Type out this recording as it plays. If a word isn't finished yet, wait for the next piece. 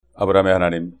아브라함의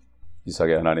하나님,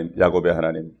 이삭의 하나님, 야곱의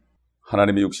하나님,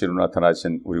 하나님의 육신으로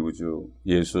나타나신 우리 구주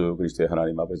예수 그리스도의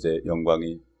하나님 아버지의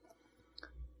영광이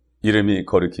이름이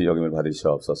거룩히 여김을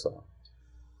받으시옵소서.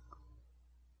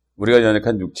 우리가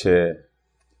연약한 육체,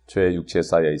 죄의 육체에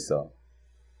쌓여 있어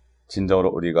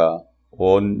진정으로 우리가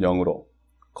온 영으로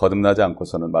거듭나지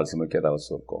않고서는 말씀을 깨달을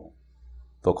수 없고,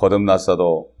 또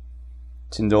거듭났어도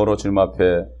진정으로 주님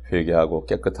앞에 회개하고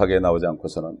깨끗하게 나오지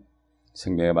않고서는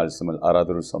생명의 말씀을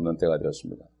알아들을 수 없는 때가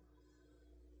되었습니다.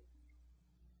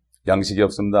 양식이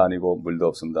없음도 아니고 물도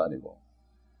없음도 아니고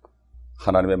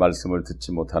하나님의 말씀을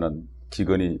듣지 못하는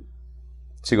기근이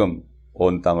지금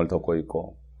온 땅을 덮고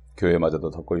있고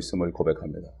교회마저도 덮고 있음을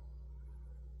고백합니다.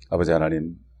 아버지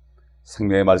하나님,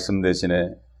 생명의 말씀 대신에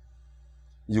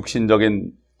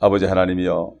육신적인 아버지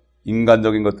하나님이여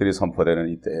인간적인 것들이 선포되는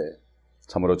이때에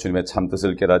참으로 주님의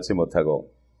참뜻을 깨닫지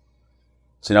못하고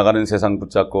지나가는 세상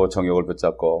붙잡고 정욕을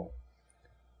붙잡고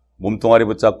몸뚱아리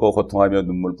붙잡고 고통하며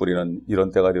눈물 뿌리는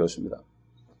이런 때가 되었습니다.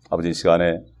 아버지, 이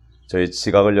시간에 저희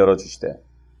지각을 열어주시되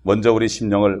먼저 우리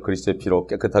심령을 그리스도의 피로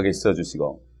깨끗하게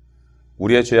씻어주시고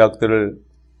우리의 죄악들을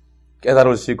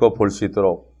깨달을 수 있고 볼 수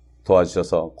있도록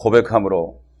도와주셔서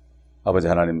고백함으로 아버지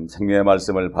하나님 생명의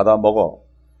말씀을 받아 먹어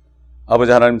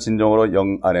아버지 하나님 진정으로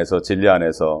영 안에서 진리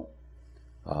안에서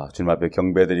주님 앞에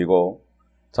경배드리고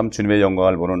참 주님의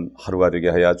영광을 보는 하루가 되게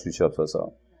하여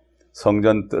주시옵소서.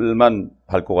 성전 뜰만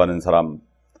밟고 가는 사람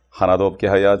하나도 없게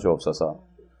하여 주옵소서.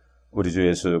 우리 주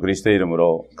예수 그리스도의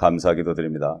이름으로 감사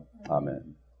기도드립니다. 아멘.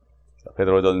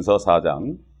 베드로전서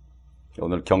 4장,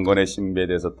 오늘 경건의 신비에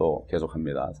대해서 또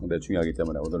계속합니다. 상당히 중요하기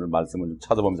때문에 오늘 말씀을 좀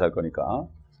찾아보면서 할 거니까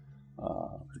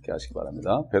그렇게 하시기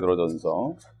바랍니다.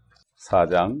 베드로전서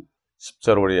 4장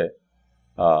 10절 우리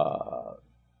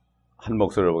한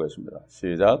목소리를 보겠습니다.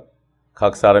 시작.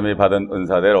 각 사람이 받은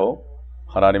은사대로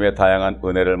하나님의 다양한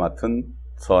은혜를 맡은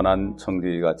선한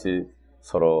청지기같이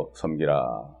서로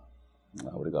섬기라.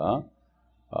 우리가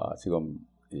지금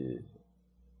이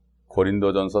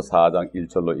고린도전서 4장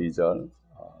 1절로 2절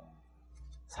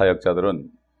사역자들은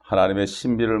하나님의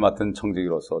신비를 맡은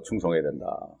청지기로서 충성해야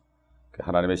된다.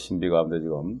 하나님의 신비 가운데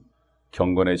지금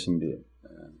경건의 신비,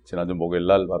 지난주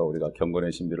목요일날 바로 우리가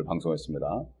경건의 신비를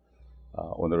방송했습니다.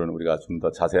 오늘은 우리가 좀 더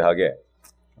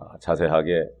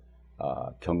자세하게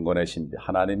경건의 신비,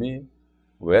 하나님이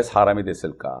왜 사람이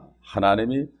됐을까?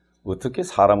 하나님이 어떻게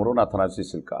사람으로 나타날 수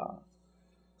있을까?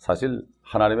 사실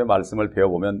하나님의 말씀을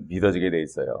배워보면 믿어지게 돼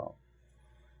있어요.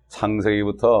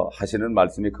 창세기부터 하시는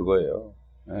말씀이 그거예요.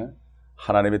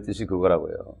 하나님의 뜻이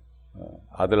그거라고요.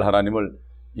 아들 하나님을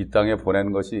이 땅에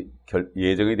보낸 것이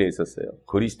예정이 돼 있었어요.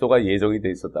 그리스도가 예정이 돼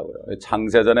있었다고요.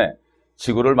 창세전에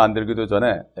지구를 만들기도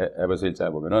전에 에베소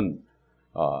 1장에 보면은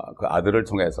그 아들을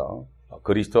통해서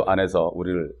그리스도 안에서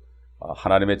우리를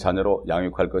하나님의 자녀로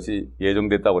양육할 것이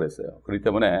예정됐다고 그랬어요. 그렇기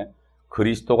때문에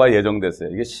그리스도가 예정됐어요.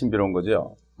 이게 신비로운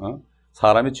거죠.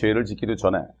 사람이 죄를 짓기도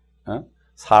전에,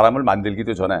 사람을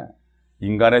만들기도 전에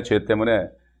인간의 죄 때문에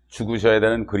죽으셔야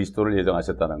되는 그리스도를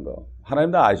예정하셨다는 거.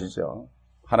 하나님 다 아시죠?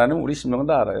 하나님은 우리 심령은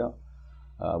다 알아요.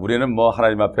 우리는 뭐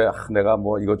하나님 앞에 내가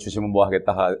뭐 이거 주시면 뭐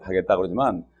하겠다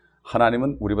그러지만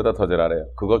하나님은 우리보다 더 잘 알아요.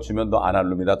 그거 주면 너 안 할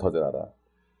놈이다 더 잘 알아.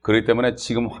 그렇기 때문에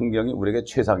지금 환경이 우리에게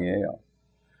최상이에요.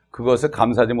 그것을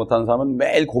감사하지 못하는 사람은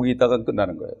매일 거기 있다가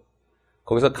끝나는 거예요.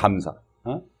 거기서 감사.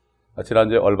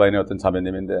 지난주에 얼바인의 어떤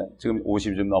자매님인데 지금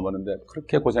 50이 좀 넘었는데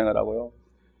그렇게 고생을 하고요.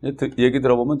 얘기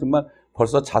들어보면 정말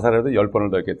벌써 자살해도 10번을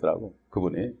더 했겠더라고,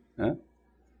 그분이.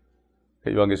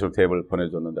 요한계시록 탭을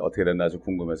보내줬는데 어떻게 됐나 아주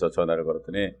궁금해서 전화를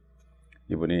걸었더니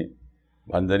이분이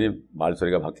완전히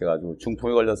말소리가 바뀌어가지고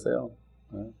중풍에 걸렸어요.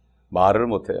 말을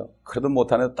못해요. 그래도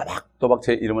못하는데 또박또박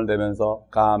제 이름을 대면서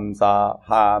감사합니다.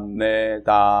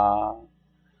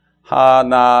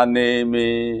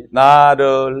 하나님이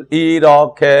나를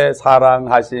이렇게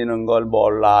사랑하시는 걸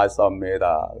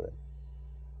몰랐습니다.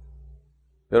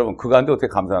 여러분, 그 가운데 어떻게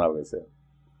감사하라고 했어요?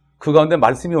 그 가운데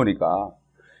말씀이 오니까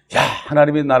야,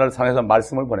 하나님이 나를 사랑해서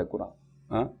말씀을 보냈구나.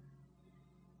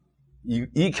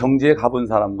 이 경지에 가본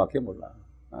사람밖에 몰라.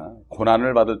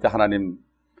 고난을 받을 때 하나님,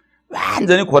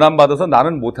 완전히 고난받아서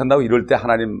나는 못한다고 이럴 때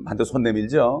하나님한테 손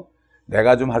내밀죠.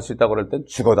 내가 좀 할 수 있다고 그럴 땐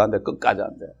죽어도 안 돼. 끝까지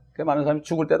안 돼. 많은 사람이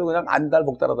죽을 때도 그냥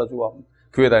안달복달하다 죽어.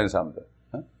 교회 다니는 사람들.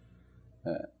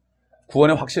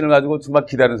 구원의 확신을 가지고 정말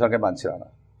기다리는 사람이 많지 않아.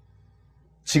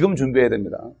 지금 준비해야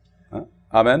됩니다.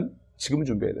 아멘. 지금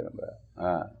준비해야 되는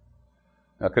거야.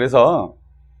 그래서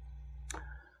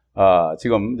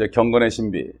지금 이제 경건의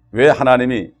신비, 왜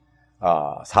하나님이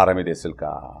사람이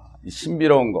됐을까? 이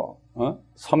신비로운 거,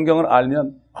 성경을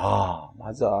알면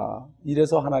맞아,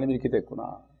 이래서 하나님이 이렇게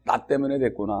됐구나, 나 때문에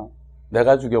됐구나,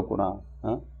 내가 죽였구나,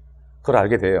 그걸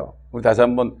알게 돼요. 우리 다시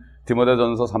한번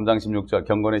디모데전서 3장 16절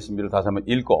경건의 신비를 다시 한번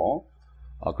읽고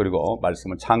그리고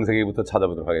말씀을 창세기부터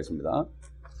찾아보도록 하겠습니다.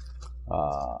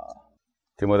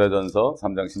 디모데전서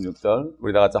 3장 16절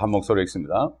우리 다 같이 한 목소리로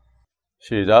읽습니다.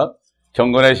 시작.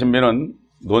 경건의 신비는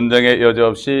논쟁의 여지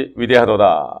없이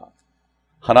위대하도다.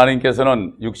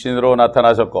 하나님께서는 육신으로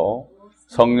나타나셨고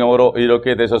성령으로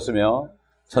의롭게 되셨으며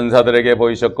천사들에게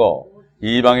보이셨고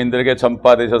이방인들에게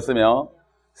전파되셨으며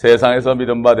세상에서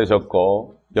믿음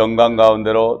받으셨고 영광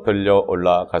가운데로 들려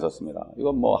올라가셨습니다.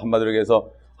 이건 뭐 한마디로 얘기해서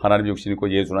하나님 육신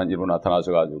있고 예수란 이로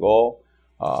나타나셔가지고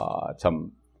참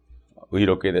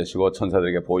의롭게 되시고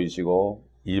천사들에게 보이시고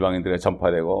이방인들에게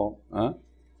전파되고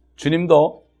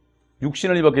주님도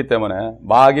육신을 입었기 때문에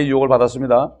마귀의 유혹을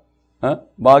받았습니다.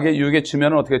 마귀의 유혹에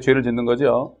지면 어떻게 죄를 짓는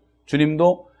거죠?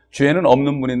 주님도 죄는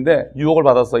없는 분인데 유혹을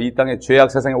받아서 이 땅에 죄악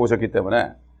세상에 오셨기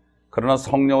때문에 그러나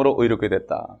성령으로 의롭게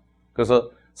됐다. 그래서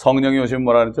성령이 오시면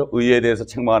뭐라 그러죠? 의에 대해서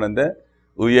책망하는데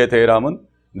의에 대해라면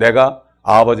내가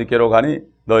아버지께로 가니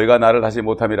너희가 나를 다시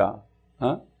못함이라.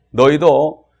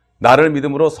 너희도 나를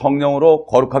믿음으로 성령으로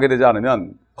거룩하게 되지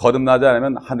않으면 거듭나지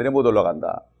않으면 하늘에 못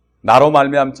올라간다. 나로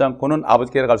말미암지 않고는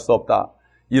아버지께로 갈 수 없다.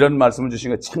 이런 말씀을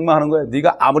주신 거예요. 책망하는 거예요.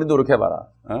 네가 아무리 노력해봐라.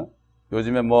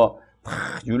 요즘에 뭐 다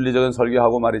윤리적인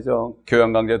설교하고 말이죠.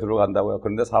 교양 강좌에 들어간다고요.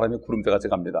 그런데 사람이 구름대같이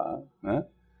갑니다.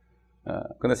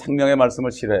 근데 생명의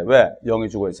말씀을 싫어해. 왜? 영이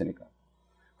죽어 있으니까.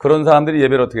 그런 사람들이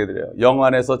예배를 어떻게 드려요? 영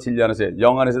안에서 진리 안에서 해요.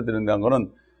 영 안에서 드린다는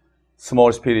거는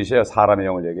스몰 스피릿이에요. 사람의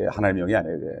영을 얘기해요. 하나님의 영이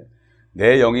아니에요.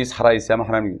 내 영이 살아있어야만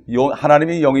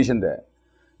하나님이 영이신데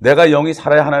내가 영이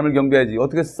살아야 하나님을 경배하지.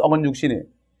 어떻게 썩은 육신이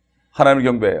하나님을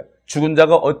경배해요? 죽은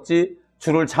자가 어찌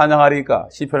주를 찬양하리까?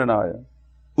 시편에 나와요.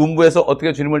 음부에서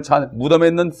어떻게 주님을 무덤에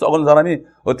있는 썩은 사람이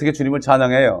어떻게 주님을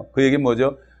찬양해요? 그 얘기는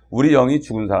뭐죠? 우리 영이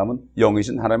죽은 사람은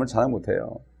영이신 하나님을 찬양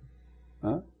못해요.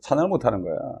 찬양을 못하는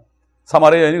거야.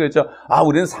 사마리아 여인이 그랬죠.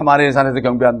 우리는 사마리아 산에서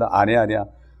경배한다. 아니야.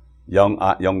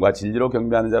 영과 진리로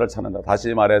경배하는 자를 찾는다.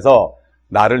 다시 말해서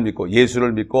나를 믿고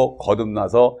예수를 믿고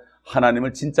거듭나서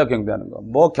하나님을 진짜 경배하는 거.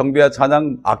 뭐 경배와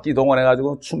찬양 악기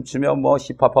동원해가지고 춤추며 뭐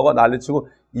힙합하고 난리치고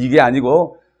이게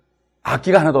아니고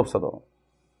악기가 하나도 없어도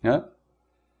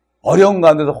어려운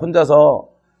가운데서 혼자서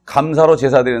감사로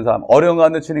제사 드리는 사람, 어려운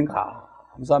가운데 주님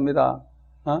감사합니다.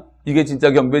 이게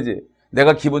진짜 경배지.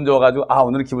 내가 기분 좋아가지고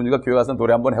오늘 기분 좋으니까 교회 가서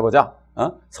노래 한번 해보자.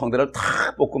 성대를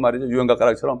탁 뽑고 말이죠.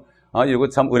 유행가가락처럼 이거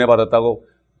참 은혜 받았다고.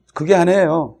 그게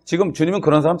아니에요. 지금 주님은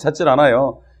그런 사람 찾질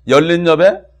않아요. 열린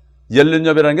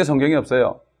예배라는 게 성경에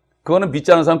없어요. 그거는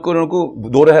믿지 않은 사람 끌어놓고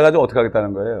노래해가지고 어떻게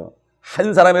하겠다는 거예요.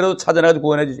 한 사람이라도 찾아내가지고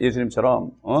구원해 주지.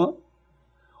 예수님처럼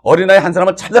어린아이 한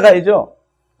사람을 찾아가야죠.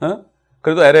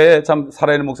 그래도 LA에 참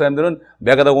살아있는 목사님들은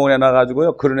메가다 공원에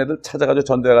나가지고요. 그런 애들 찾아가지고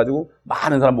전도해가지고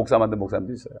많은 사람 목사 만든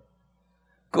목사님도 있어요.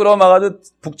 끌어막아가지고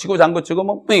북치고 장구치고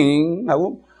뭐 삥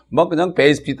하고 막 그냥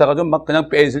베이스 비타가지고 막 그냥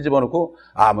베이스를 집어넣고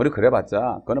아무리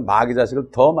그래봤자 그거는 마귀 자식을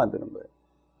더 만드는 거예요.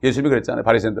 예수님이 그랬잖아요.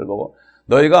 바리새인들 보고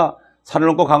너희가 산을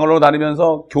넘고 강을 넘고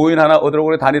다니면서 교인 하나 얻으러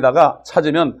그래 다니다가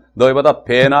찾으면 너희보다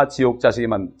배나 지옥 자식을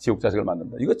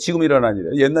만든다. 이거 지금 일어난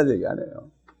일이에요. 옛날 얘기 아니에요.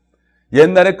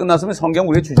 옛날에 끝났으면 성경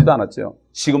우리에게 주지도 않았죠.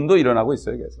 지금도 일어나고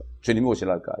있어요. 그래서 주님이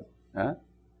오실날까지.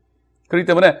 그렇기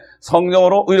때문에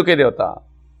성령으로 의롭게 되었다.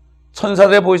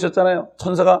 천사들에 보이셨잖아요.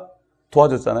 천사가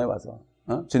도와줬잖아요. 와서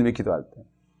주님이 기도할 때.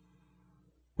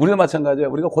 우리도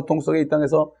마찬가지예요. 우리가 고통 속에 이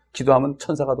땅에서 기도하면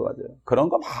천사가 도와줘요. 그런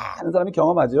거 많은 사람이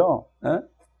경험하죠.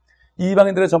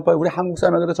 이방인들의 전파, 우리 한국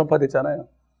사람에게도 전파됐잖아요.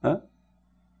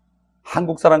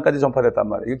 한국 사람까지 전파됐단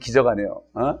말이에요. 이거 기적 아니에요.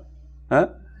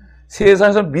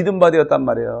 세상에서 믿음 받았단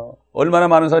말이에요. 얼마나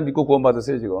많은 사람이 믿고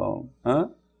구원받았어요, 지금.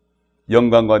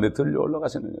 영광 가운데 들려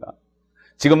올라가시느니라.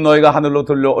 지금 너희가 하늘로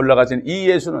들려 올라가신 이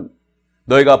예수는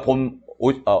너희가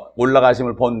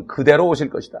올라가심을 본 그대로 오실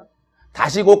것이다.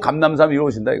 다시 곧 감람산 위로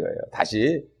오신다 이거예요.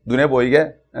 다시 눈에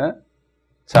보이게.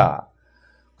 자,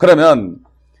 그러면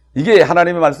이게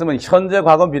하나님의 말씀은 현재,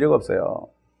 과거, 미래가 없어요.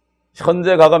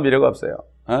 현재, 과거, 미래가 없어요.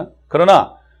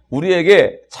 그러나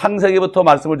우리에게 창세기부터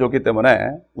말씀을 줬기 때문에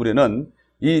우리는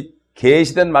이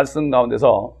계시된 말씀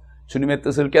가운데서 주님의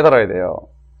뜻을 깨달아야 돼요.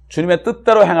 주님의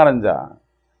뜻대로 행하는 자,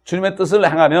 주님의 뜻을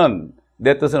행하면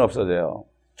내 뜻은 없어져요.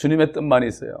 주님의 뜻만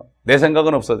있어요. 내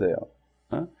생각은 없어져요.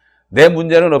 내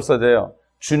문제는 없어져요.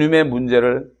 주님의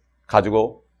문제를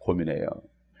가지고 고민해요.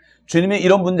 주님이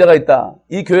이런 문제가 있다.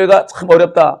 이 교회가 참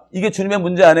어렵다. 이게 주님의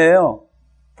문제 아니에요.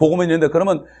 복음이 있는데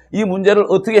그러면 이 문제를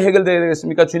어떻게 해결돼야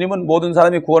되겠습니까? 주님은 모든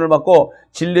사람이 구원을 받고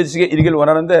진리 지식에 이르기를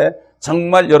원하는데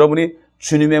정말 여러분이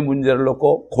주님의 문제를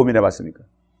놓고 고민해 봤습니까?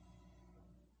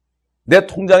 내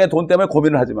통장에 돈 때문에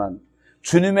고민을 하지만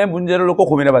주님의 문제를 놓고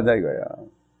고민해 봤냐 이거예요.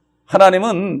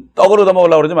 하나님은 떡을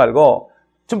얻어먹으려고 그러지 말고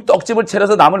좀 떡집을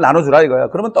차려서 남을 나눠주라 이거야.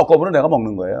 그러면 떡거부는 내가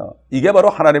먹는 거예요. 이게 바로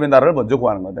하나님의 나라를 먼저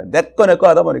구하는 건데 내 거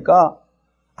하다 보니까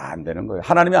안 되는 거예요.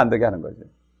 하나님이 안 되게 하는 거죠.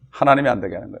 하나님이 안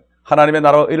되게 하는 거예요. 하나님의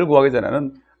나라를 구하기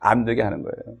전에는 안 되게 하는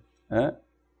거예요. 예?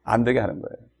 안 되게 하는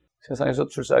거예요. 세상에서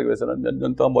출세하기 위해서는 몇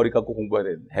년 동안 머리 깎고 공부해야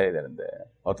되는데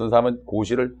어떤 사람은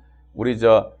고시를 우리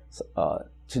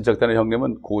친척 되는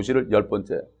형님은 고시를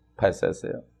 10번째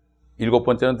패스했어요.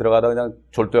 7번째는 들어가다 그냥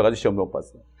졸도해가지고 시험도 못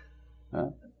봤어요.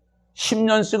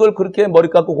 10년씩을 그렇게 머리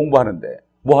깎고 공부하는데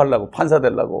뭐 하려고? 판사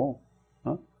되려고?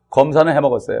 검사는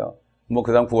해먹었어요. 뭐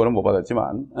그 사람 구원은 못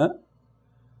받았지만.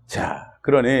 자,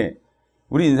 그러니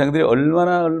우리 인생들이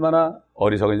얼마나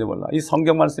어리석은지 몰라. 이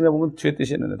성경 말씀에 보면 뒤에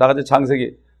뜻이 있는데 다 같이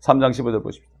창세기 3장 15절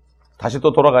보십시오. 다시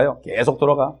또 돌아가요. 계속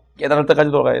돌아가. 깨달을 때까지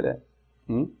돌아가야 돼.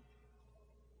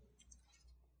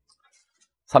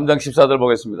 3장 14절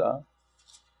보겠습니다.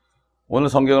 오늘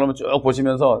성경을 한번 쭉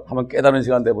보시면서 한번 깨달은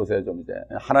시간 내보세요. 좀 이제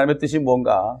하나님의 뜻이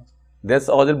뭔가 내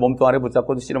썩어질 몸뚱 아래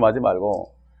붙잡고 씨름하지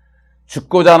말고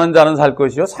죽고자 하는 자는 살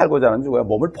것이요 살고자 하는 죽어요.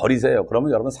 몸을 버리세요.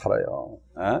 그러면 여러분 살아요.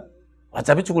 에?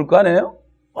 어차피 죽을 거 아니에요?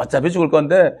 어차피 죽을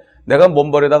건데 내가 몸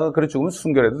버리다가 그래 죽으면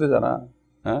순결해도 되잖아.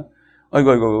 에?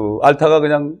 아이고 알타가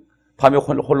그냥 밤에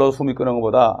홀로 숨이 끄는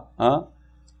것보다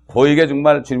보이게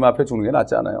정말 주님 앞에 죽는 게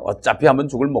낫지 않아요? 어차피 한번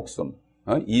죽을 목숨.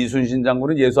 이순신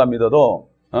장군은 예수 안 믿어도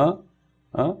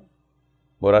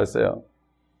뭐라 했어요?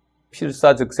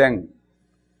 필사즉생,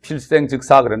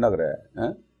 필생즉사 그랬나 그래.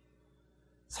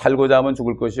 살고자 하면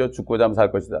죽을 것이요 죽고자 하면 살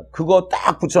것이다. 그거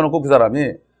딱 붙여놓고 그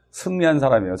사람이 승리한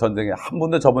사람이에요. 전쟁에 한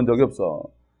번도 져본 적이 없어.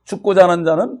 죽고자 하는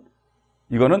자는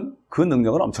이거는 그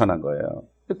능력은 엄청난 거예요.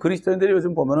 그리스도인들이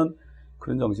요즘 보면은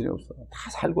그런 정신이 없어. 다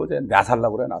살고자 해. 나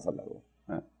살라고 그래, 나 살라고.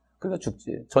 그러니까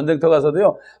죽지. 전쟁터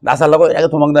가서도요, 나 살라고 이렇게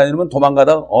도망다니면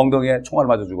도망가다 엉덩이에 총알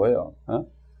맞아 죽어요.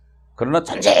 그러나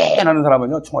전쟁하는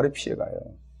사람은요, 총알에 피해가요.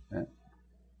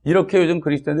 이렇게 요즘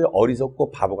그리스도인들이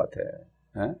어리석고 바보 같아.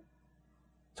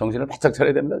 정신을 바짝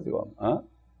차려야 됩니다, 지금.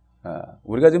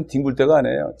 우리가 지금 뒹굴 때가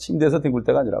아니에요. 침대에서 뒹굴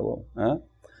때가 아니라고.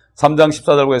 3장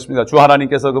 14절 보겠습니다. 주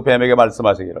하나님께서 그 뱀에게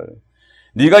말씀하시기를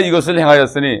네가 이것을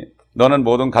행하였으니 너는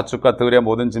모든 가축과 들의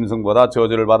모든 짐승보다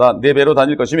저주를 받아 네 배로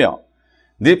다닐 것이며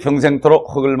네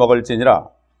평생토록 흙을 먹을지니라.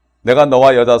 내가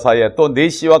너와 여자 사이에 또 네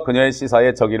씨와 그녀의 씨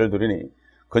사이에 적의를 두리니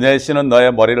그녀의 씨는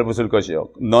너의 머리를 부술 것이요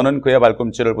너는 그의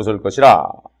발꿈치를 부술 것이라.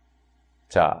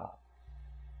 자,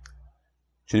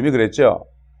 주님이 그랬죠.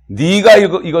 네가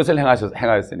이것을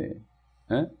행하였으니.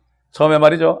 처음에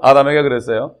말이죠. 아담에게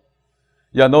그랬어요.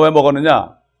 야, 너 왜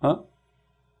먹었느냐?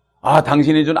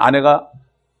 당신이 준 아내가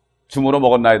주무로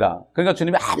먹었나이다. 그러니까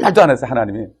주님이 아무 말도 안 했어요.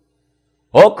 하나님이.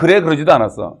 그래 그러지도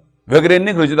않았어. 왜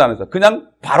그랬니? 그러지도 않았어. 그냥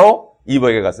바로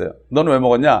이브에게 갔어요. 너는 왜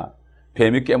먹었냐?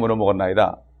 뱀이 깨물어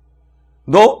먹었나이다.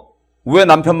 너 왜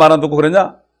남편 말아두고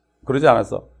그러냐? 그러지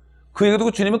않았어. 그 얘기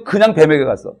듣고 주님은 그냥 뱀에게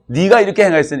갔어. 네가 이렇게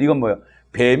행하였으니 이건 뭐예요?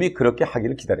 뱀이 그렇게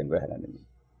하기를 기다린 거예요. 하나님이.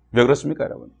 왜 그렇습니까,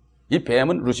 여러분? 이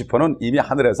뱀은, 루시퍼는 이미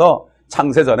하늘에서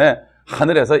창세 전에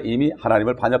하늘에서 이미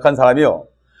하나님을 반역한 사람이요.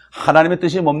 하나님의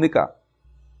뜻이 뭡니까?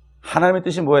 하나님의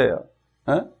뜻이 뭐예요?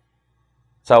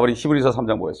 자, 우리 히브리서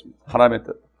 3장 보겠습니다. 하나님의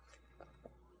뜻.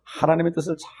 하나님의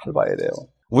뜻을 잘 봐야 돼요.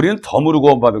 우리는 덤으로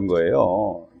구원받은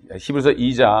거예요. 히브리서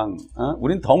 2장.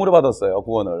 우리는 덤으로 받았어요,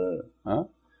 구원을.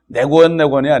 내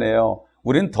구원이 아니에요.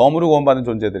 우리는 덤으로 구원받은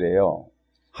존재들이에요.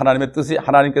 하나님의 뜻이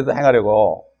하나님께서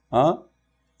행하려고.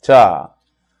 자,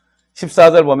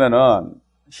 14절 보면은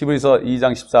히브리서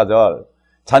 2장 14절.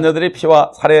 자녀들이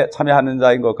피와 살에 참여하는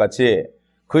자인 것 같이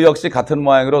그 역시 같은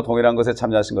모양으로 동일한 것에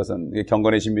참여하신 것은 이게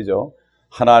경건의 신비죠.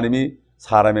 하나님이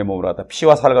사람의 몸으로 왔다.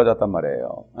 피와 살을 가졌단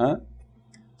말이에요.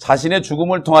 자신의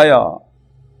죽음을 통하여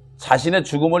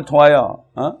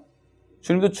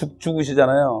주님도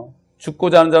죽으시잖아요.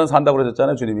 죽고자 하는 자는 산다고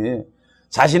그러셨잖아요. 주님이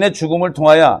자신의 죽음을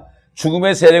통하여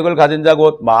죽음의 세력을 가진 자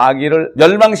곧 마귀를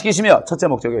멸망시키시며 첫째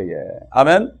목적이에요. 이게.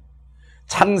 아멘.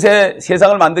 창세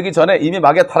세상을 만들기 전에 이미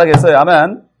마귀가 타락했어요.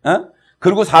 아멘.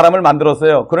 그리고 사람을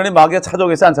만들었어요. 그러니 마귀가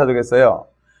찾아오겠어요? 안 찾아오겠어요?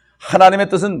 하나님의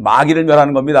뜻은 마귀를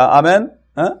멸하는 겁니다. 아멘.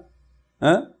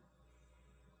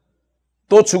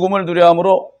 또 죽음을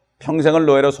두려움으로 평생을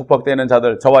노예로 속박되는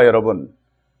자들 저와 여러분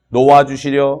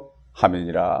놓아주시려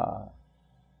함이니라.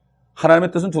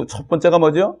 하나님의 뜻은 첫 번째가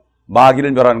뭐죠?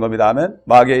 마귀를 멸하는 겁니다. 아멘.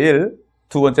 마귀의 일.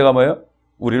 두 번째가 뭐예요?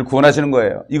 우리를 구원하시는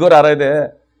거예요. 이걸 알아야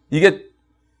돼. 이게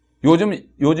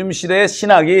요즘 시대의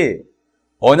신학이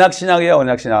언약신학이에요.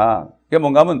 언약신학. 그게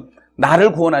뭔가 하면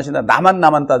나를 구원하신다.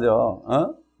 나만 따져.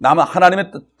 나만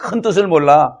하나님의 큰 뜻을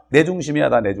몰라. 내 중심이야.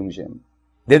 다 내 중심.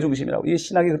 내 중심이라고. 이게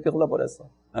신학이 그렇게 흘러버렸어.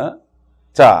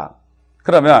 자,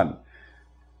 그러면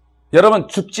여러분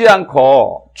죽지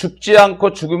않고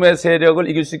죽음의 세력을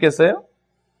이길 수 있겠어요?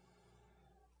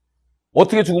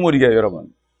 어떻게 죽음을 이겨요, 여러분?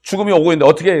 죽음이 오고 있는데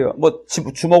어떻게 해요? 뭐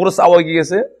주먹으로 싸워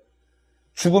이기겠어요?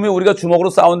 죽음이 우리가 주먹으로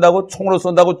싸운다고 총으로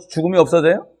쏜다고 죽음이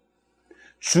없어져요?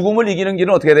 죽음을 이기는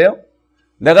길은 어떻게 돼요?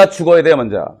 내가 죽어야 돼요.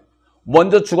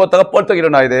 먼저 죽었다가 뻘떡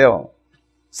일어나야 돼요.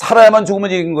 살아야만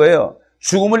죽음을 이긴 거예요.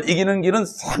 죽음을 이기는 길은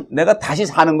내가 다시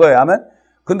사는 거예요. 아멘.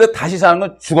 근데 다시 사는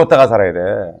건 죽었다가 살아야 돼.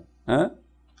 에?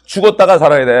 죽었다가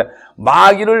살아야 돼.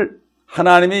 마귀를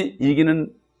하나님이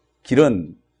이기는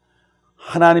길은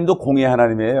하나님도 공의의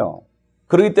하나님이에요.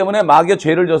 그렇기 때문에 마귀가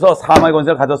죄를 져서 사망의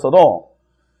권세를 가졌어도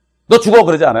너 죽어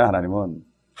그러지 않아요. 하나님은.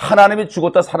 하나님이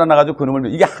죽었다 살아나가지고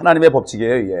그놈을 이게 하나님의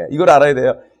법칙이에요. 이게. 이걸 알아야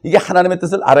돼요. 이게 하나님의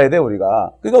뜻을 알아야 돼요.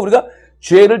 우리가. 그러니까 우리가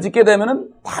죄를 짓게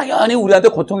되면은 당연히 우리한테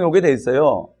고통이 오게 돼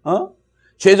있어요.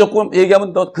 죄 짓고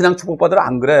얘기하면 너 그냥 축복받으라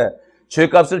안 그래.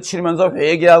 죄값을 치르면서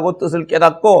회개하고 뜻을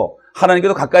깨닫고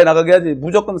하나님께도 가까이 나가게 해야지.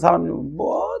 무조건 사람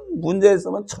뭐 문제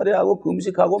있으면 처리하고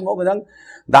금식하고 뭐 그냥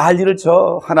난리를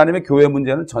쳐. 하나님의 교회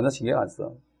문제는 전혀 신경 안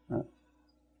써.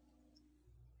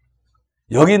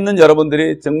 여기 있는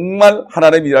여러분들이 정말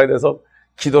하나님의 일하게 돼서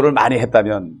기도를 많이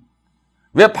했다면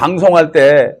왜 방송할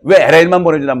때 왜 LA만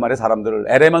보내주단 말이에요. 사람들을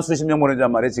LA만 수십 명 보내주단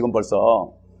말이에요. 지금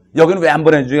벌써 여기는 왜 안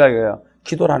보내주냐 이거예요.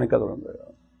 기도를 하니까 그런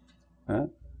거예요.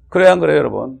 그래야 안 그래요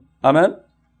여러분? 아멘.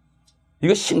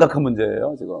 이거 심각한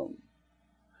문제예요 지금.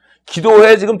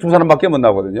 기도회에 지금 2사람밖에 못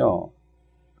나오거든요.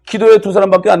 기도회에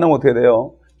 2사람밖에 안 나오면 어떻게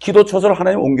돼요? 기도 처소를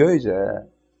하나님 옮겨요 이제.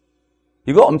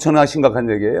 이거 엄청나게 심각한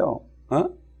얘기예요.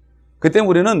 그때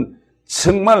우리는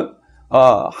정말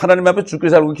하나님 앞에 죽게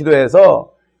살고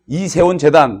기도해서 이 세운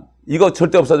재단 이거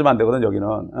절대 없어지면 안 되거든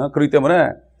여기는. 그렇기 때문에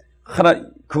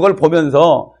그걸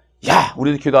보면서 야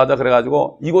우리도 기도하자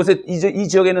그래가지고 이곳에 이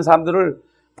지역에 있는 사람들을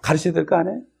가르쳐야 될 거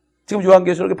아니에요? 지금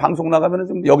요한계시록 방송 나가면은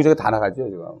지금 여기저기 다 나가죠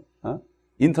지금.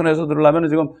 인터넷에서 들으려면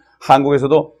지금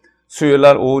한국에서도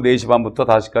수요일날 오후 4시 반부터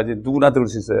 5시까지 누구나 들을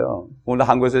수 있어요. 오늘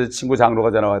한국에서 친구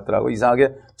장로가 전화 왔더라고.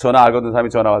 이상하게 전화 알거든 사람이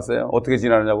전화 왔어요. 어떻게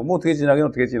지내느냐고. 뭐 어떻게 지나긴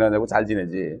어떻게 지내냐고. 잘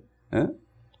지내지.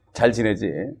 잘 지내지.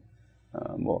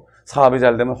 뭐 사업이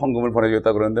잘 되면 헌금을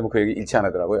보내주겠다 그러는데 뭐 그 얘기 일치 안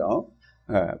하더라고요.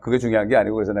 그게 중요한 게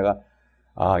아니고 그래서 내가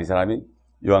이 사람이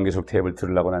요한계시록 테이프를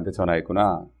들으려고 나한테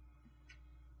전화했구나.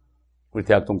 우리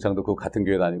대학 동창도 그 같은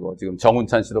교회 다니고 지금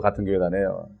정운찬 씨도 같은 교회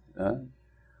다녀요.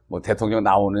 뭐 대통령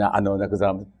나오느냐 안 나오느냐 그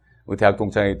사람 우리 대학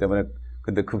동창이기 때문에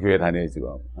근데 그 교회 다녀요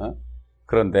지금.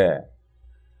 그런데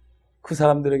그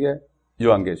사람들에게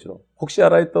요한계시록 혹시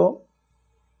알아요 또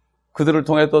그들을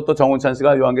통해 또 정운찬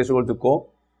씨가 요한계시록을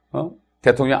듣고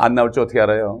대통령 안 나올 줄 어떻게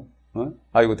알아요?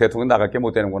 아이고 대통령 나갈 게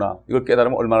못 되는구나. 이걸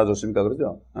깨달으면 얼마나 좋습니까?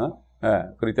 그러죠?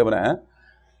 그렇기 때문에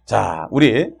자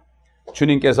우리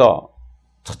주님께서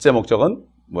첫째 목적은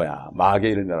뭐야?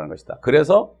 마귀의 일을 멸하는 것이다.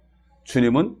 그래서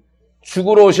주님은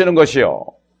죽으러 오시는 것이요.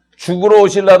 죽으러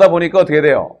오시려다 보니까 어떻게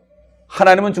돼요?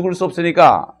 하나님은 죽을 수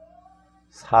없으니까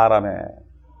사람의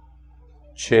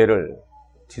죄를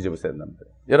뒤집으셔야 된답니다.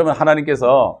 여러분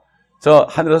하나님께서 저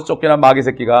하늘에서 쫓겨난 마귀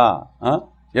새끼가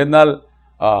옛날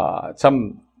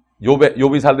참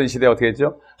욥이 살던 시대에 어떻게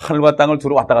했죠? 하늘과 땅을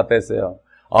두루 왔다 갔다 했어요.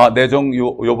 내 종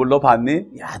욥을 너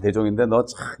봤니? 야, 내 종인데 너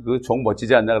참 그 종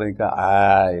멋지지 않냐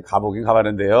그러니까 가보긴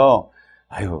가봤는데요.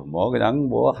 아유 그냥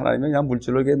하나님이 그냥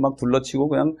물질로 이렇게 막 둘러치고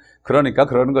그냥 그러니까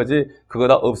그러는 거지. 그거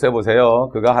다 없애보세요.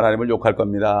 그가 하나님을 욕할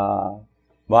겁니다.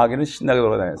 마귀는 신나게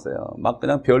돌아다녔어요. 막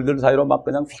그냥 별들 사이로 막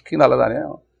그냥 휙휙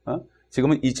날아다녀요.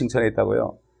 지금은 2층천에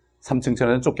있다고요.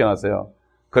 3층천에는 쫓겨났어요.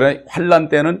 그래 환란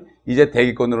때는 이제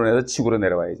대기권으로 내서 지구로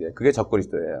내려와야 이제. 그게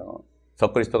적그리스도예요.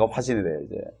 적그리스도가 화신이 돼요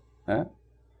이제.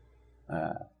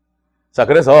 자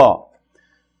그래서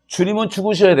주님은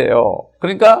죽으셔야 돼요.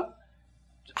 그러니까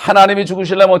하나님이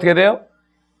죽으시려면 어떻게 돼요?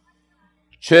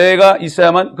 죄가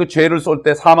있어야만 그 죄를 쏠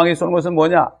때 사망이 쏘는 것은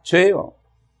뭐냐? 죄예요.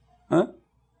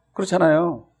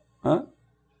 그렇잖아요.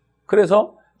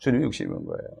 그래서 주님이 육신이 온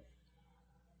거예요.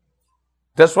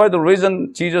 That's why the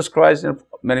reason Jesus Christ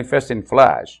manifests in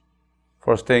flesh,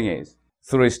 first thing is,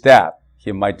 through his death,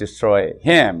 he might destroy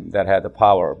him that had the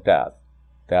power of death,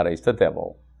 that is the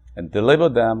devil, and deliver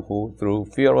them who, through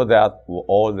fear of death, were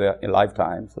all their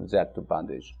lifetime subject to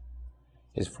bondage.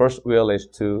 His first will is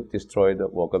to destroy the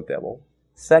work of the devil.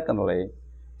 Secondly,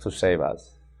 to save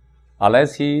us.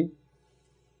 Unless he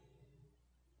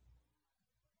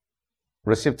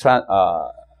received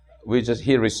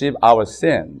our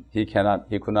sin, he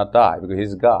could not die because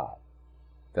he's God.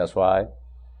 That's why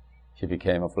he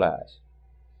became a flesh,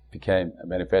 became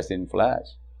manifested in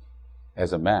flesh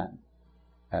as a man,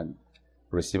 and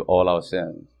received all our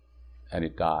sins, and he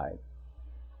died.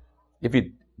 If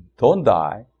he don't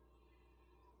die,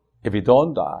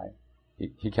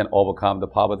 he can overcome the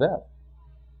power of death.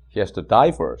 He has to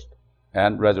die first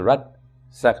and resurrect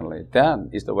secondly. Then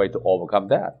is the way to overcome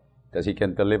death, that he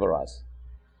can deliver us.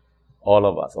 all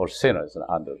of us, all sinners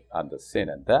under sin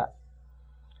and death.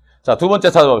 자, 두 번째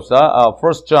찾아봅시다.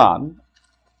 1 John,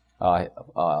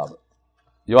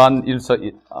 요한일서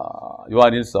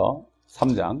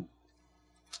 3장,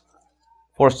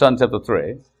 1 John chapter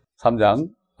 3, 3장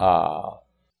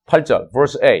 8절,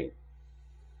 verse 8.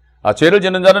 죄를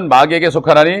짓는 자는 마귀에게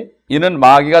속하나니 이는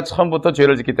마귀가 처음부터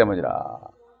죄를 짓기 때문이라.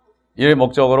 이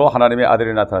목적으로 하나님의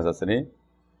아들이 나타나셨으니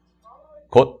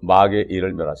곧 마귀의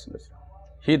일을 멸하신 것이라.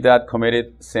 He that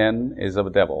committed sin is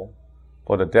of the devil,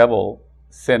 for the devil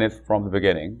sinneth from the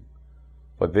beginning.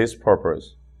 For this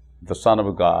purpose the Son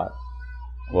of God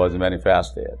was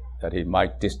manifested, that he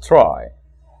might destroy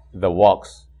the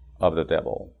works of the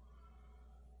devil.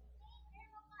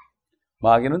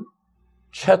 마귀는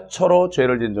최초로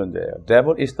죄를 진 존재예요.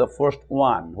 Devil is the first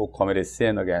one who committed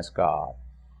sin against God,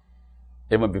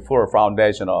 even before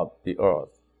foundation of the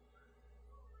earth,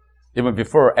 even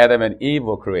before Adam and Eve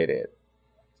were created.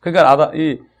 그러니까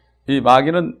이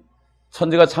마귀는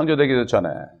천지가 창조되기도 전에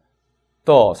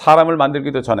또 사람을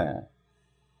만들기도 전에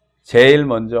제일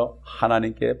먼저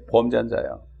하나님께 범죄한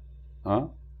자예요.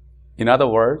 In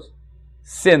other words,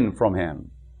 sin from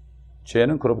him.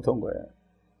 죄는 그로부터 온 거예요.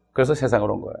 그래서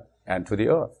세상으로 온 거예요. And to the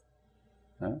earth.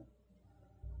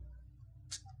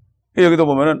 여기도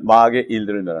보면은 마귀의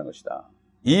일들을 멸한 것이다.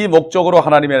 이 목적으로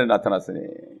하나님이 나타났으니,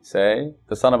 say,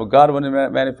 the Son of God was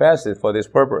manifested for this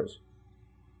purpose.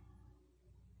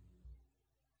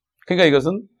 그러니까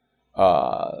이것은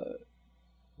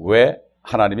왜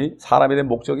하나님이 사람이 된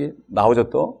목적이 나오죠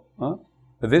또.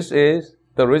 This is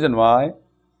the reason why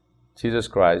Jesus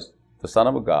Christ, the Son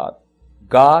of God,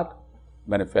 God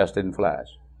manifested in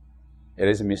flesh. It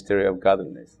is a mystery of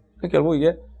godliness. 그러니까 결국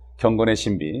이게 경건의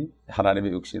신비,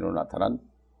 하나님의 육신으로 나타난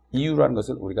이유라는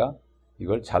것을 우리가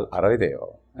이걸 잘 알아야 돼요.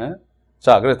 예?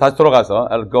 자, 그래서 다시 돌아가서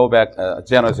I'll go back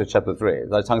Genesis chapter 3.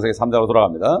 다시 창세기 3장으로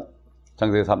돌아갑니다.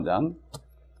 창세기 3장.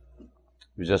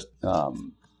 We just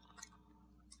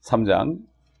 3장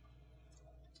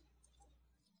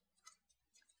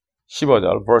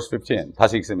 15절 verse 15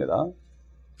 다시 읽습니다.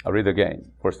 I'll read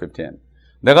again verse 15.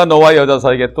 내가 너와 여자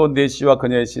사이에 또 네 씨와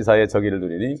그녀의 씨 사이에 적이를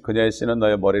두리니 그녀의 씨는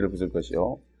너의 머리를 부술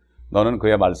것이요 너는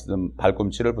그의 말씀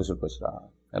발꿈치를 부술 것이라.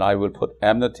 And I will put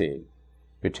enmity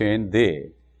between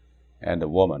thee and the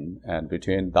woman and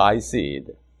between thy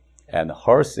seed and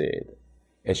her seed.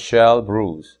 It shall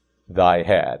bruise thy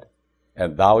head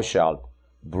and thou shalt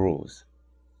bruise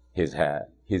his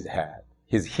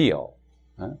heel.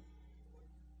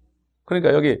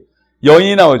 그러니까 여기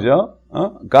여인이 나오죠.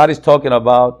 God is talking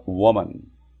about woman.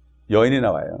 여인이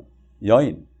나와요.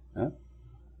 여인.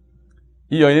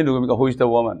 이 여인이 누굽니까? Who is the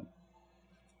woman?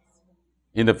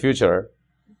 In the future,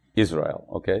 Israel.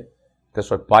 Okay? That's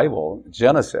why Bible,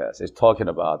 Genesis, is talking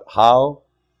about how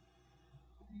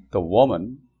the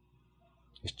woman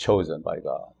is chosen by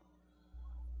God.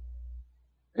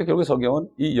 결국 성경은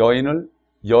이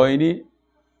여인이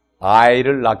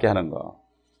아이를 낳게 하는 거.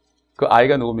 그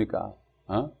아이가 누굽니까?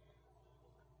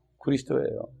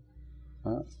 그리스도예요.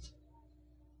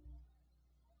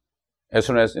 As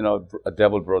soon as, a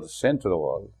devil brought sin to the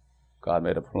world, God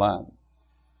made a plan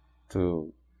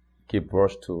to give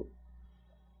birth to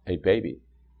a baby.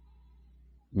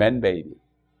 Man baby,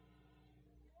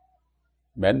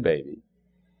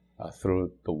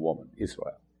 through the woman,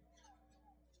 Israel.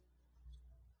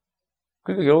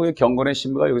 그러니까 결국에 경건의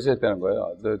신비가 여기서 시작되는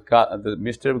거예요. The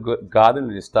mystery of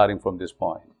godliness is starting from this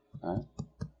point.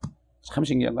 참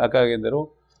신기한 거. 아까 얘기한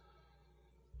대로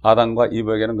아담과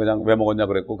이브에게는 그냥 왜 먹었냐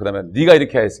그랬고 그 다음에 네가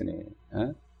이렇게 했으니.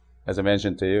 As I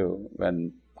mentioned to you,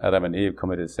 when Adam and Eve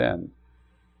committed sin,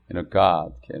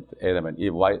 God came to Adam and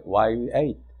Eve, why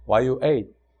you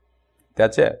ate?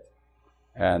 That's it.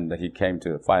 And he came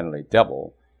to finally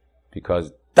devil,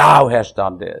 because thou hast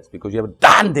done this, because you have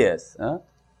done this.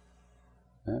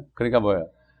 그러니까 뭐예요?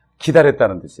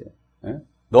 기다렸다는 뜻이에요.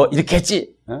 너 이렇게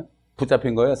했지?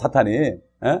 붙잡힌 거예요, 사탄이.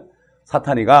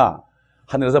 사탄이가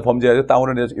하늘에서 범죄해서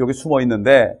땅으로 내려서 여기 숨어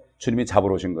있는데 주님이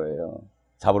잡으러 오신 거예요.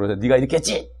 잡으러 오셔서 네가 이렇게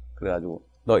했지? 그래가지고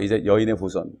너 이제 여인의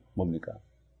후손 뭡니까?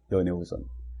 여인의 후손.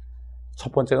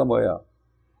 첫 번째가 뭐예요?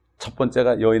 첫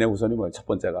번째가 여인의 후손이 뭐예요? 첫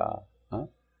번째가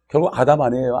결국 아담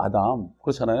아니에요? 아담.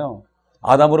 그렇잖아요.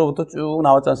 아담으로부터 쭉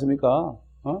나왔지 않습니까?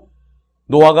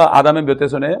 노아가 아담의 몇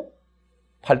대손이에요?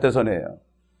 8대손이에요.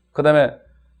 그 다음에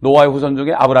노아의 후손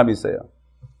중에 아브라함이 있어요.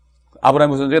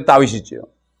 아브라함의 후손 중에 다윗이 있죠.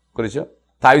 그렇죠?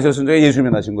 다윗의 후손 중에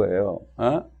예수님이 나신 거예요.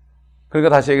 그러니까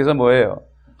다시 얘기해서 뭐예요?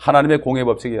 하나님의 공의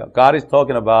법칙이에요. God is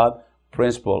talking about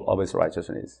principle of his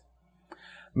righteousness.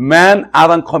 Man,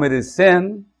 Adam committed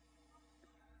sin.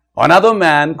 Another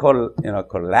man called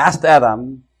last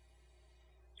Adam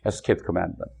escaped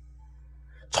commandment.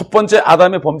 첫 번째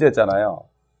아담이 범죄했잖아요.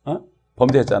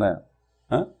 범죄했잖아요.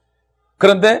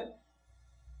 그런데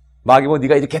마귀 보고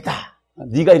네가 이렇게 했다.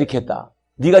 네가 이렇게 했다.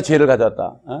 네가 죄를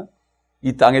가졌다.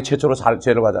 이 땅에 최초로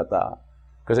죄를 가졌다.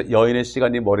 그래서 여인의 씨가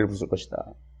네 머리를 부술 것이다.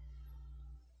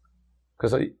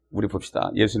 그래서 우리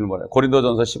봅시다. 예수님 뭐래요?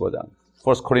 고린도전서 15장.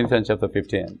 1 Corinthians chapter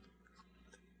 15.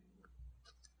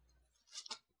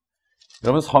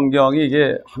 여러분 성경이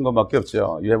이게 한 권밖에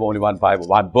없죠. You have only one Bible,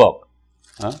 one book.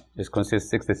 It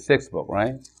consists 66 books,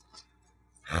 right?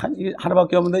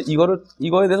 하나밖에 없는데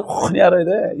이거에 대해서 훤히 알아야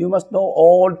돼. You must know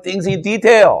all things in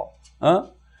detail.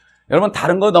 여러분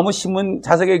다른 거 너무 신문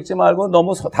자세하게 읽지 말고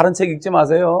너무 다른 책 읽지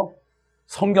마세요.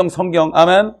 성경.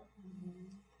 아멘.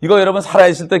 이거 여러분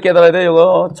살아있을 때 깨달아야 돼.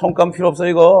 이거 총감 필요 없어.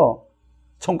 이거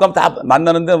총감 다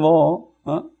만나는데 뭐.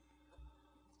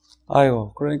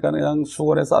 아이고, 그러니까 그냥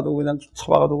수건에 싸두고 그냥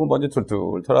처박아두고 먼지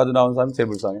툴툴 털어가지고 나온 사람이 제일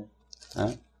불쌍해.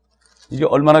 이게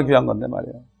얼마나 귀한 건데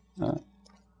말이에요.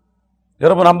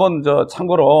 여러분 한번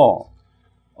참고로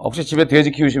혹시 집에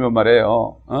돼지 키우시면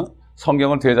말이에요.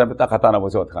 성경을 돼지 앞에 딱 갖다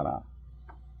놔보세요. 어떡하나?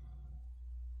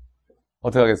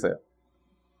 어떻게 하겠어요?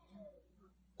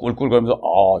 꿀꿀거리면서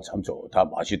참 좋다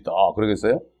맛있다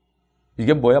그러겠어요?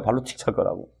 이게 뭐야? 발로 틱 찰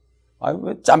거라고. 아유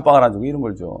왜 짬빵을 안 주고 이런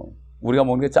걸 줘? 우리가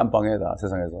먹는 게 짬빵이야 다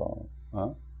세상에서.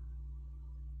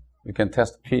 You can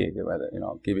test pig whether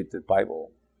give it the Bible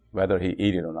whether he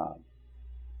eat it or not.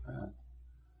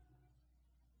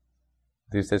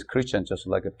 This is Christian just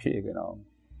like a pig,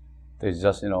 They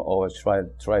just always try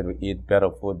to eat better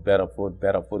food,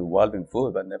 worldly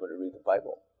food, but never read the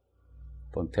Bible.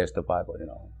 Don't test the Bible,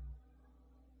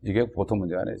 이게 보통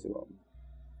문제가 아니에요 지금.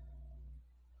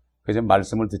 그래서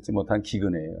말씀을 듣지 못한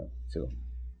기근이에요 지금.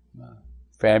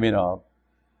 Famine of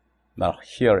not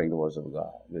hearing the words of God.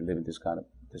 We live in this kind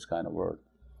of world.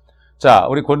 자,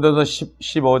 우리 고린도전서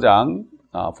 15장,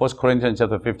 1 Corinthians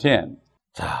chapter 15.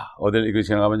 자, 어딜 이거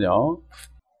지나가면요.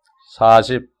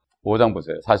 45장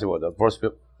보세요. 45장, verse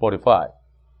 45.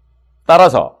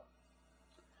 따라서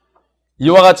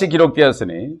이와 같이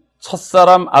기록되었으니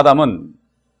첫사람 아담은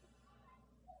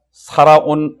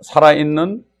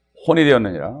살아있는 혼이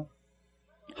되었느니라.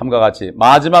 함과 같이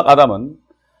마지막 아담은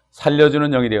살려주는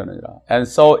영이 되었느니라. And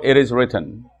so it is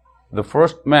written, the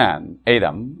first man,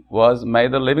 Adam, was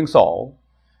made a living soul.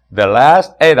 The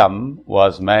last Adam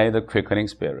was made a quickening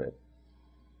spirit.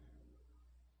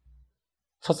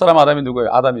 첫사람 아담이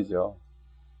누구예요? 아담이죠.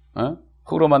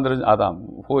 흙으로 만들어진 아담.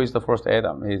 Who is the first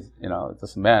Adam? He's,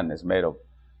 this man is made of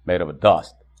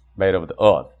dust, made of the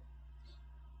earth.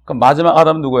 그럼 마지막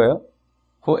아담은 누구예요?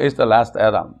 Who is the last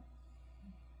Adam?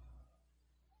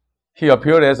 He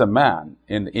appeared as a man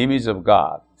in the image of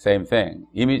God. Same thing.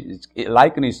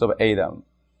 Likeness of Adam.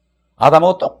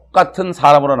 아담하고 똑같은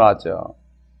사람으로 나왔죠.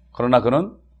 그러나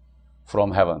그는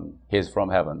from heaven. He is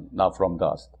from heaven, not from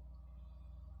dust.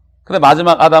 근데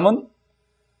마지막 아담은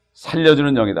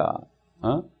살려주는 영이다.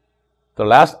 The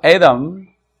last Adam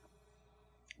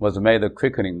was made a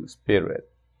quickening spirit.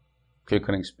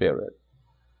 Quickening spirit.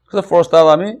 그래서 first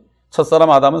아담이 첫사람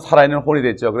아담은 살아있는 혼이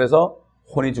됐죠. 그래서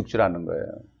혼이 죽지 않는 거예요.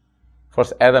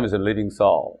 First Adam is a living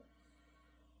soul.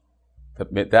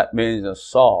 That means a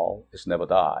soul is never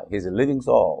die. He's a living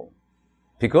soul.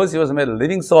 Because he was made a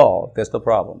living soul, that's the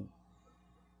problem.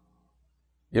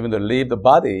 Even to leave the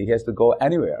body, he has to go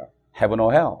anywhere, heaven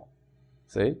or hell.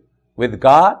 See? With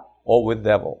God or with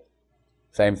devil.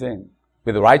 Same thing.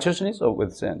 With righteousness or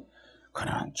with sin.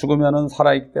 그는 죽으면은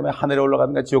살아있기 때문에 하늘에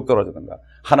올라가든가 지옥 떨어지든가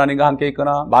하나님과 함께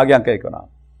있거나 마귀와 함께 있거나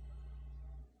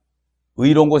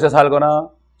의로운 곳에 살거나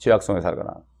죄악성에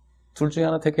살거나 둘 중에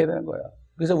하나 택해야 되는 거야.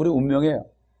 그래서 우리 운명이에요.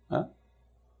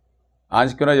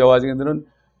 안식교나 여화증인들은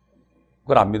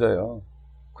그걸 안 믿어요.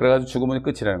 그래가지고 죽으면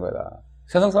끝이라는 거야.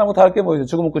 세상 사람하고 다를 게 뭐죠?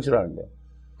 죽으면 끝이라는 게.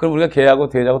 그럼 우리가 개하고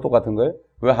돼지하고 똑같은 거예요?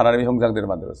 왜 하나님의 형상대로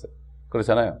만들었어요?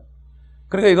 그렇잖아요.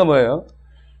 그러니까 이거 뭐예요?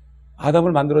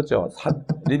 아담을 만들었죠.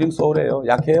 리빙 소울이에요.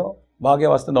 약해요. 마귀가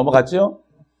왔을 때 넘어갔죠.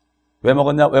 왜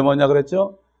먹었냐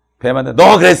그랬죠. 뱀한테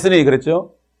너 그랬으니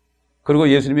그랬죠. 그리고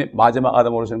예수님이 마지막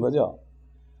아담 오르시는 거죠.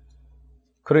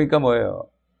 그러니까 뭐예요?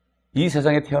 이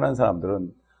세상에 태어난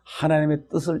사람들은 하나님의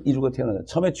뜻을 이루고 태어나요.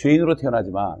 처음에 죄인으로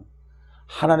태어나지만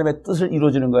하나님의 뜻을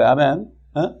이루어지는 거예요. 아멘.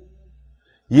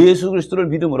 예수 그리스도를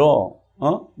믿음으로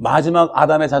마지막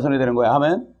아담의 자손이 되는 거예요.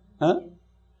 아멘.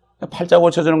 팔자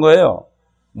고쳐주는 거예요.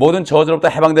 모든 저주로부터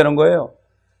해방되는 거예요.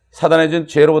 사단의 준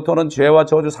죄로부터는 죄와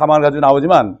저주 사망을 가지고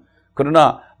나오지만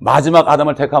그러나 마지막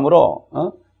아담을 택함으로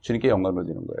주님께 영광을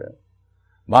드리는 거예요.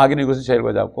 마귀는 이것을 제일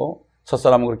잡고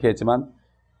첫사람은 그렇게 했지만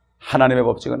하나님의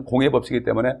법칙은 공의 법칙이기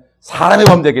때문에 사람의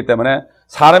범죄이기 때문에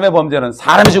사람의 범죄는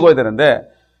사람이 죽어야 되는데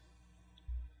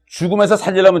죽음에서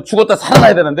살리려면 죽었다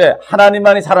살아나야 되는데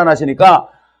하나님만이 살아나시니까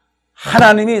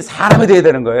하나님이 사람이 돼야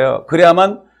되는 거예요.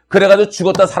 그래가지고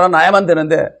죽었다 살아나야만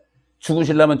되는데,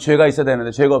 죽으시려면 죄가 있어야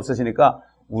되는데, 죄가 없으시니까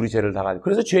우리 죄를 다 가지고.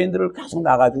 그래서 죄인들을 계속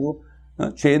나가지고,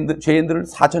 죄인들을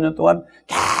 4,000년 동안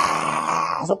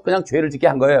계속 그냥 죄를 짓게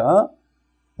한 거예요.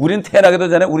 우린 태어나기도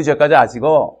전에 우리 죄까지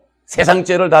아시고, 세상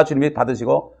죄를 다 주님이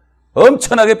받으시고,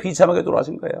 엄청나게 비참하게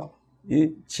돌아가신 거예요.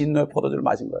 이 진노의 포도주를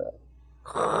마신 거예요.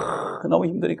 너무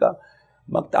힘드니까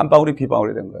막 땀방울이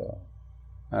비방울이 된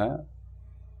거예요.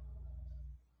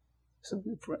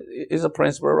 It's a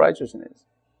principle of righteousness.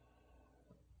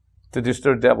 To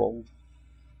destroy the devil,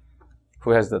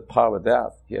 who has the power of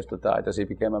death, he has to die. Thus he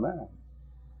became a man.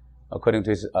 According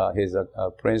to his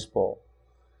principle,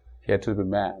 he had to be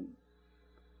man.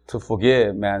 To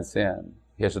forgive man's sin,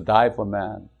 he has to die for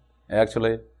man.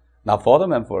 Actually, not for the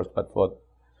man first, but for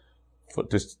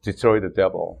to destroy the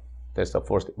devil. That's the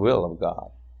first will of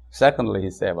God. Secondly, he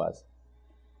saved us.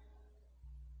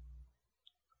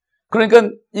 그러니까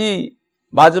이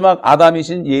마지막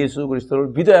아담이신 예수 그리스도를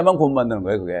믿어야만 구원받는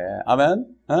거예요, 그게. 아멘?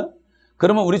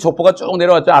 그러면 우리 족보가 쭉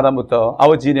내려왔죠, 아담부터.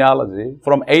 Our genealogy,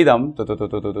 from Adam,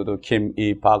 김,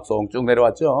 이, 박, 송 쭉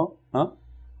내려왔죠?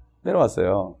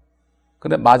 내려왔어요.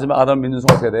 근데 마지막 아담을 믿는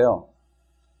순간 어떻게 돼요?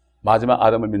 마지막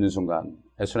아담을 믿는 순간,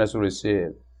 as soon as we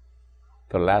receive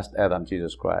the last Adam,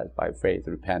 Jesus Christ, by faith,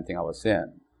 repenting our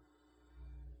sin,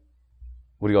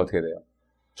 우리가 어떻게 돼요?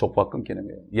 족보가 끊기는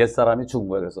거예요. 옛사람이 죽은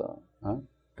거예요, 그래서.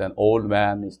 Then old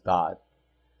man is died,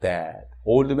 dead.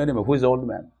 Old man이면, who is old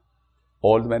man?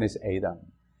 Old man is Adam.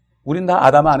 우린 다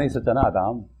아담 안에 있었잖아,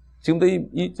 아담. 지금도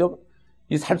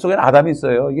이 살 속에는 아담이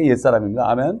있어요. 이게 옛사람입니다.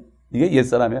 아멘? 이게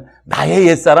옛사람이에요. 나의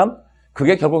옛사람?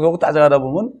 그게 결국 따져가다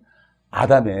보면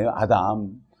아담이에요,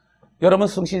 아담. 여러분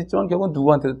승신 있지만 결국은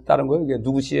누구한테 따른 거예요, 그게?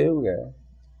 누구 씨예요, 그게?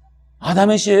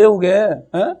 아담의 씨예요, 그게.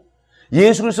 에?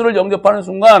 예수 그리스도를 영접하는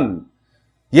순간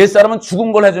옛사람은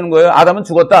죽은 걸 해주는 거예요. 아담은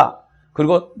죽었다.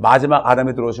 그리고 마지막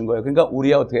아담이 들어오신 거예요. 그러니까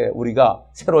우리가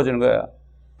새로워지는 거예요.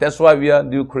 That's why we are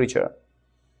new creature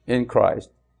in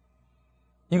Christ.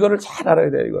 이거를 잘 알아야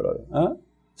돼요, 이거를.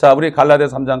 자, 우리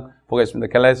갈라디아서 3장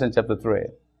보겠습니다. Galatians chapter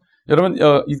 3. 여러분,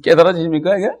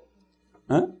 깨달아지십니까, 이게?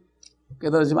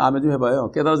 깨달아지면 아멘 좀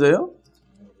해봐요. 깨달아져요?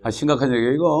 심각한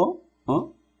얘기예요, 이거.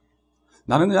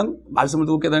 나는 그냥 말씀을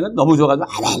듣고 깨달으니까 너무 좋아가지고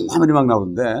아멘이 막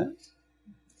나오는데.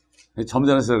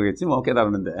 점잖아서 그러겠지, 뭐,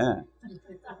 깨달았는데.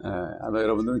 아마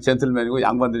여러분들은 젠틀맨이고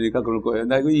양반들이니까 그럴 거예요.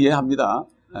 나 이거 이해합니다.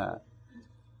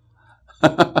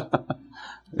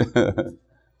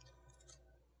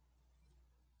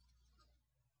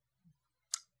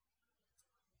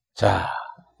 자,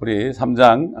 우리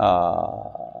 3장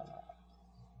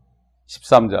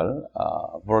 13절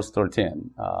verse 13,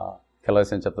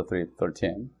 Galatians chapter 3,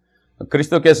 13.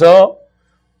 그리스도께서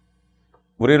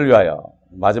우리를 위하여,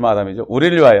 마지막 아담이죠.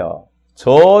 우리를 위하여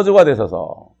저주가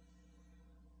되셔서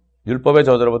율법의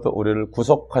저주로부터 우리를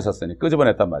구속하셨으니,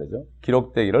 끄집어냈단 말이죠.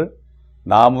 기록되기를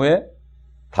나무에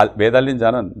매달린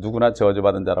자는 누구나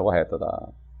저주받은 자라고 하였도다.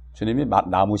 주님이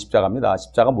나무 십자가입니다.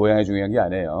 십자가 모양이 중요한 게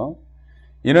아니에요.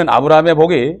 이는 아브라함의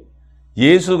복이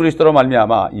예수 그리스도로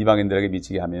말미암아 이방인들에게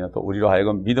미치게 하며 또 우리로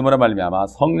하여금 믿음으로 말미암아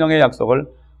성령의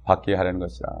약속을 받게 하려는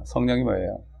것이라. 성령이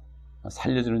뭐예요?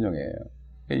 살려주는 영이에요.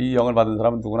 이 영을 받은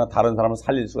사람은 누구나 다른 사람을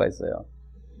살릴 수가 있어요.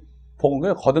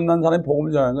 복음, 거듭난 사람이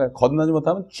복음을 전하는 거예요. 거듭나지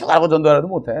못하면 죽으라고 전도하라도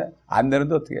못해. 안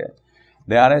되는데 어떻게 해.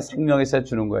 내 안에 생명이 있어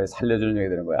주는 거예요. 살려주는 영이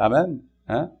되는 거예요. 아멘.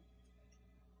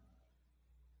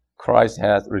 Christ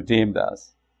has redeemed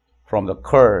us from the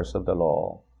curse of the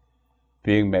law,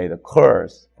 being made a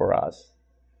curse for us.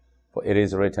 For it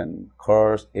is written,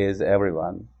 cursed is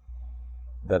everyone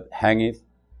that hangeth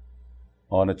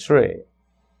on a tree.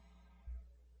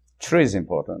 Tree is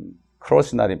important. Cross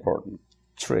is not important.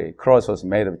 Tree. Cross was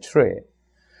made of tree.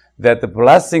 That the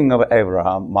blessing of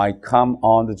Abraham might come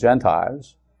on the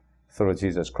Gentiles through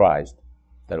Jesus Christ,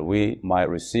 that we might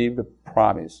receive the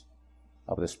promise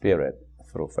of the Spirit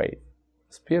through faith.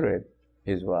 Spirit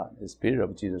is what? The Spirit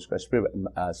of Jesus Christ.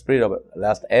 Spirit of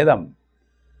last Adam.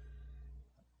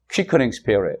 Quickening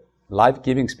Spirit.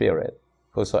 Life-giving Spirit.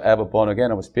 Whosoever born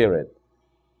again of a Spirit,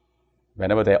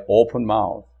 whenever they open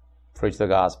mouth, preach the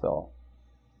gospel,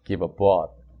 give a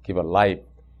birth, give a life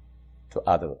to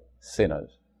other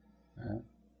sinners.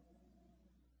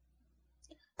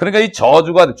 그러니까 이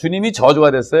저주가, 주님이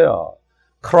저주가 됐어요.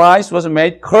 Christ was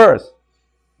made curse.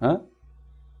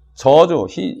 저주.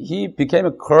 He became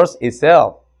a curse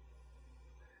itself.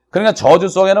 그러니까 저주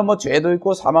속에는 뭐 죄도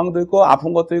있고 사망도 있고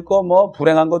아픈 것도 있고 뭐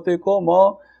불행한 것도 있고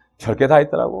뭐 별게 다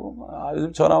있더라고.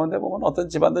 요즘 전화 오는데 보면 어떤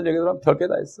집안들 얘기 들으면 별게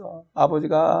다 있어.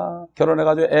 아버지가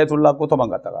결혼해가지고 애 둘 낳고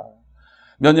도망갔다가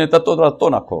몇 년 있다 또 돌아서 또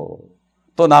낳고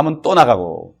또 남은 또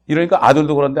나가고 이러니까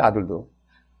아들도 그런데 아들도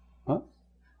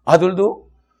아들도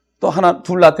또 하나,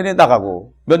 둘 낳더니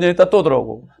나가고, 몇 년 있다 또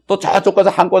들어오고, 또 저쪽 가서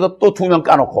한꺼번에 또 2명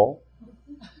까놓고.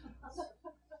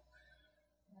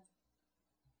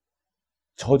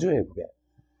 저주예요, 그게.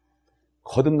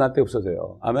 거듭날 때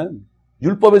없어져요. 아멘.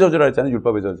 율법의 저주라 했잖아요,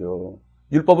 율법의 저주.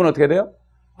 율법은 어떻게 돼요?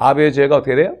 아베의 죄가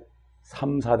어떻게 돼요?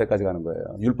 3, 4대까지 가는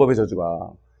거예요. 율법의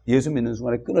저주가. 예수 믿는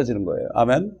순간에 끊어지는 거예요.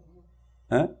 아멘.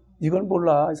 예? 이걸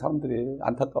몰라, 이 사람들이.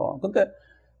 안타까워. 근데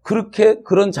그렇게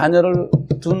그런 자녀를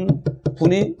둔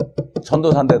분이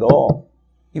전도사인데도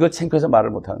이걸 창피해서 말을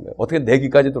못하는 거예요. 어떻게 내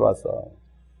귀까지 들어왔어.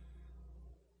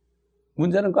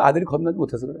 문제는 그 아들이 거듭나지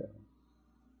못해서 그래요.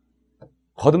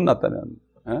 거듭났다면,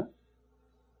 예?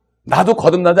 나도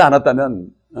거듭나지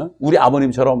않았다면, 예? 우리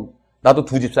아버님처럼 나도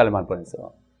 2집 살림할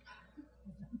뻔했어.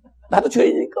 나도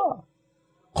죄인이니까.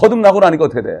 거듭나고 나니까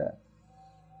어떻게 돼?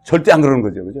 절대 안 그러는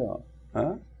거죠, 그죠?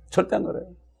 예? 절대 안 그래요.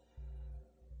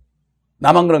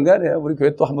 나만 그런 게 아니에요. 우리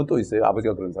교회 또 한 분 또 있어요.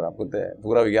 아버지가 그런 사람. 근데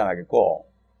누구라고 얘기 안 하겠고,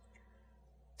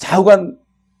 좌우간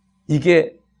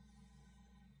이게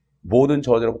모든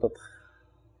저주로부터 다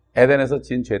에덴에서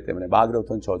지은 죄 때문에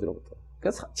마귀로부터는 저주로부터.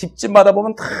 그래서 집집마다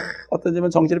보면 다 어떤 집은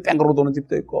정신이 뺑그로 도는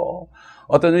집도 있고,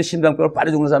 어떤 집은 심장병으로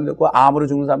빨리 죽는 사람도 있고, 암으로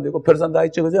죽는 사람도 있고, 별산 다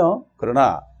있죠, 그죠?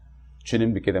 그러나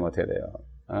주님 믿게 되면 어떻게 돼요?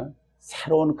 어?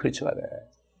 새로운 크리처가 돼.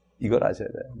 이걸 아셔야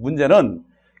돼요. 문제는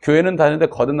교회는 다니는데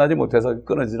거듭나지 못해서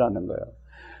끊어지지 않는 거예요.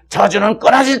 저주는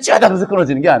끊어질지어다 그래서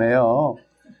끊어지는 게 아니에요.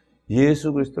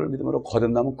 예수 그리스도를 믿음으로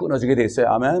거듭나면 끊어지게 돼 있어요.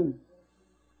 아멘.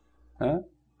 예?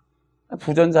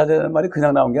 부전자재라는 말이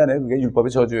그냥 나온 게 아니에요. 그게 율법의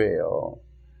저주예요.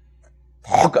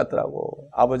 똑같더라고.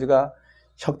 아버지가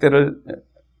혁대를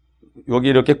여기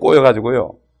이렇게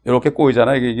꼬여가지고요. 이렇게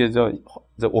꼬이잖아요. 이게 저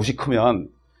옷이 크면.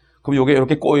 그럼 요게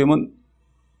이렇게 꼬이면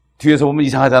뒤에서 보면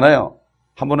이상하잖아요.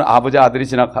 한 번은 아버지 아들이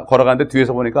걸어가는데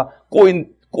뒤에서 보니까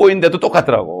꼬인 데도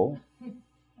똑같더라고.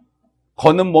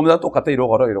 걷는 몸이다 똑같아. 이러고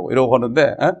걸어, 이러고 걷는데,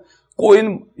 에?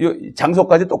 꼬인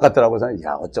장소까지 똑같더라고.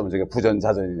 야, 어쩌면 저게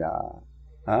부전자전이냐.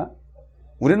 어?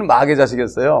 우리는 마귀의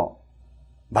자식이었어요.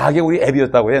 마귀 우리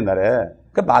애비였다고 옛날에.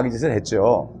 그 마귀 짓을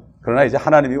했죠. 그러나 이제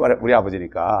하나님이 우리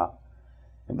아버지니까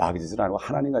마귀 짓을 안 하고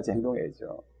하나님같이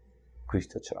행동해야죠.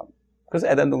 그리스도처럼. 그래서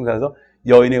에덴 동산에서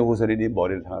여인의 후손이니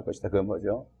머리를 향할 것이다. 그건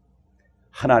뭐죠?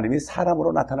 하나님이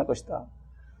사람으로 나타날 것이다.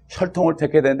 혈통을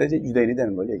택해야 되는데 이제 유대인이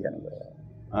되는 걸 얘기하는 거예요.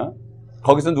 어?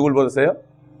 거기서 누굴 불렀어요?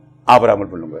 아브라함을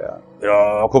부른 거야.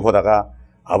 이렇게 보다가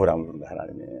아브라함을 부른 거야,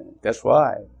 하나님이. That's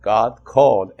why God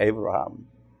called Abraham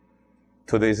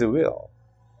to his will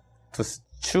to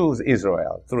choose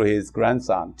Israel through his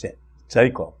grandson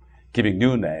Jacob, giving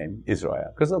new name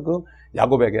Israel. 그래서 그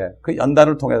야곱에게 그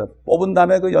연단을 통해서 뽑은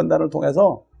다음에 그 연단을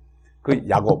통해서 그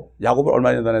야곱을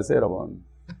얼마 연단했어요, 여러분?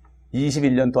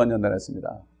 21년 동안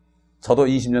연단했습니다. 저도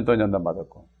 20년 동안 연단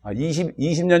받았고,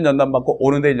 20년 연단 받고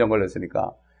오는데 1년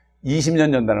걸렸으니까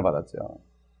 20년 연단을 받았죠.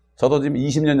 저도 지금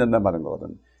 20년 연단 받은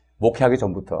거거든. 목회하기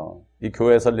전부터. 이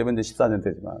교회 설립은 이제 14년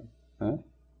되지만, 에?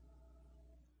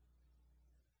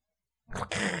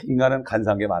 그렇게 인간은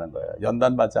간사한 게 많은 거예요.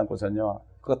 연단 받지 않고선요,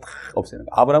 그거 다 없애는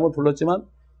거예요. 아브라함을 불렀지만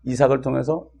이삭을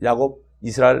통해서 야곱,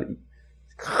 이스라엘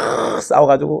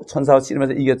싸워가지고 천사와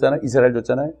치르면서 이겼잖아요. 이스라엘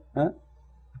줬잖아요. 에?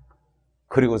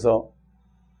 그리고서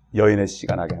여인의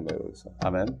씨가 나게 한 거예요. 그래서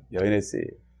아멘. 여인의 씨.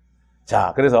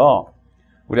 자, 그래서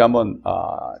우리 한번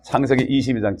창세기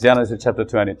 22장 Genesis chapter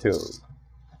 22.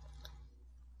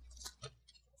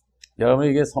 여러분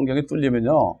이게 성경이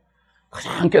뚫리면요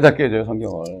그냥 깨닫게 해줘요.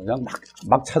 성경을 그냥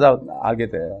막 찾아 알게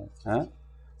돼요. 에?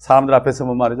 사람들 앞에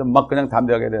서면 말이죠 막 그냥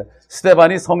담대하게 돼요.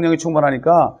 스데반이 성령이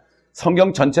충만하니까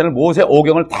성경 전체를 모세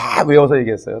 5경을 다 외워서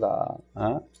얘기했어요. 다.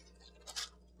 에?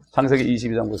 창세기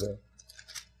 22장 보세요.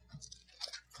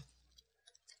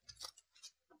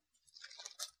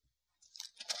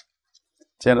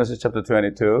 Genesis chapter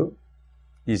 22,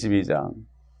 22장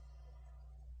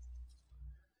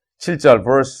 7절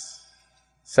verse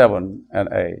 7 and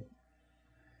 8.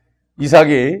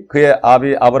 이삭이 그의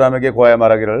아비 아브라함에게 고하여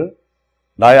말하기를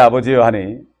나의 아버지여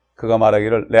하니 그가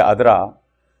말하기를 내 아들아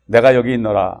내가 여기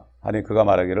있노라 하니 그가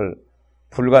말하기를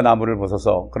풀과 나무를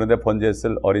벗어서 그런데 번제에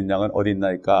쓸 어린 양은 어디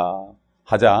있나이까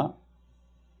하자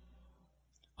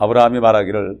아브라함이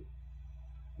말하기를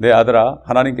내 아들아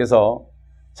하나님께서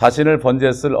자신을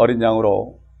번제에 쓸 어린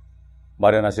양으로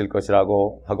마련하실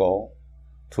것이라고 하고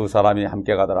두 사람이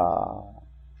함께 가더라.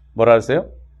 뭐라 했어요?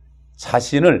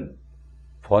 자신을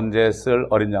번제에 쓸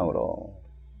어린 양으로.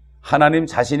 하나님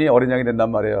자신이 어린 양이 된단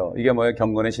말이에요. 이게 뭐예요?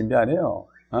 경건의 신비 아니에요?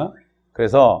 어?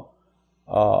 그래서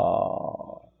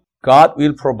God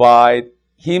will provide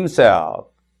himself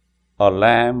a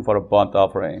lamb for a burnt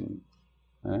offering.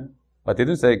 But he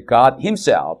didn't say God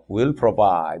himself will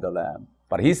provide the lamb.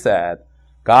 But he said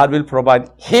God will provide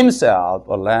himself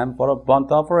a lamb for a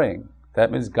burnt offering.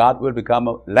 That means God will become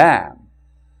a lamb.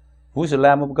 Who's the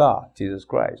lamb of God? Jesus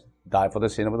Christ. Died for the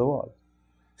sin of the world.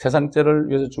 세상 죄를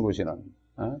위해서 죽으시는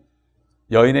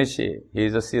여인의 씨. He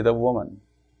is the seed of woman.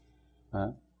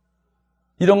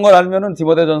 이런 걸 알면은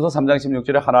디모데전서 3장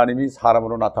 16절에 하나님이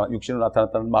사람으로 육신으로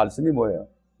나타났다는 말씀이 뭐예요?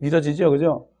 믿어지죠,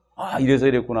 그죠? 아, 이래서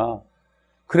이랬구나.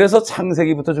 그래서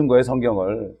창세기부터 준 거예요,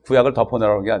 성경을. 구약을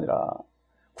덮어내라는 게 아니라.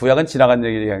 구약은 지나간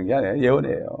얘기하는 게 아니에요.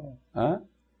 예언이에요.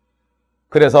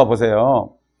 그래서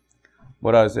보세요.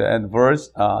 뭐라 그랬어요? And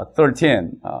verse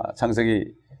 13,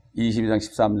 창세기 22장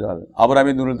 13절.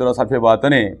 아브라함이 눈을 들어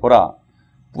살펴보았더니 보라,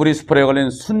 뿌리 수풀에 걸린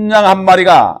순양 한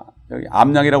마리가, 여기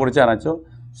암양이라고 그러지 않았죠?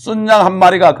 순양 한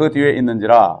마리가 그 뒤에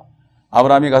있는지라.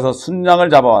 아브라함이 가서 순양을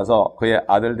잡아와서 그의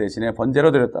아들 대신에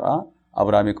번제로 드렸더라.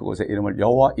 아브라함이 그곳의 이름을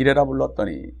여호와 이레라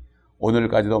불렀더니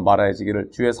오늘까지도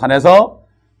말하여지기를 주의 산에서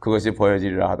그것이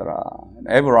보여지리라 하더라.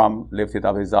 And Abraham lifted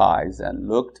up his eyes and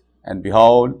looked, and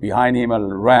behold, behind him a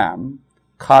ram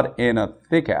caught in a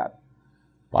thicket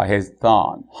by his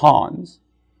horns.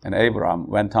 And Abraham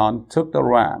went on, took the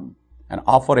ram, and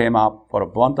offered him up for a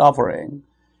burnt offering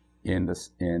in the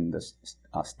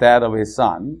stead of his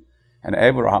son. And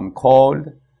Abraham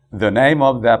called the name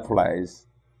of that place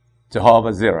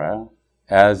Jehovah Jireh,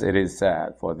 as it is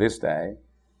said, for this day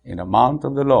in the mount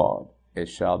of the Lord it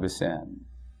shall be seen.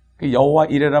 그 여호와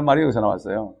이레란 말이 여기서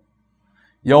나왔어요.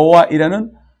 여호와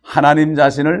이레는 하나님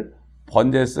자신을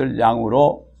번제 쓸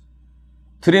양으로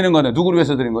드리는 건데 누구를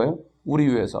위해서 드린 거예요? 우리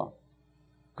위해서.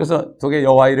 그래서 저게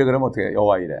여호와 이레 그러면 어떻게 해요?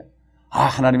 여호와 이레. 아,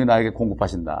 하나님이 나에게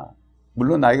공급하신다.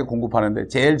 물론 나에게 공급하는데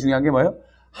제일 중요한 게 뭐예요?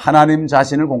 하나님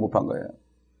자신을 공급한 거예요.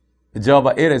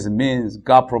 Jehovah Jireh means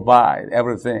God provide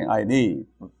everything I need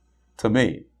to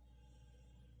me.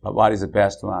 But what is the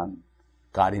best one?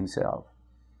 God himself.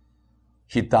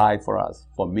 He died for us,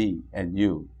 for me and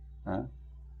you.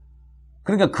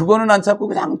 그러니까 그거는 안 찾고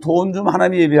그냥 돈 좀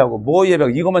하나님 예배하고 뭐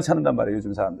예배하고 이것만 찾는단 말이에요,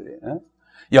 요즘 사람들이.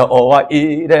 여호와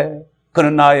이레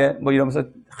그는 나의 뭐 이러면서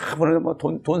뭐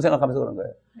돈 생각하면서 그런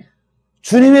거예요.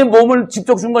 주님의 몸을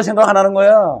직접 준 걸 생각 안 하는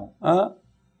거야.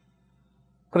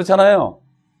 그렇잖아요.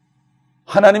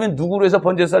 하나님은 누구를 위해서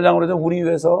번제살량으로 해서 우리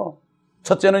위해서.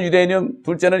 첫째는 유대인이요,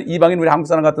 둘째는 이방인, 우리 한국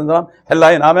사람 같은 사람,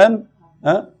 헬라인, 아멘.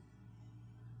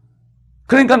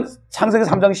 그러니까 창세기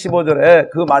 3장 15절에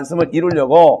그 말씀을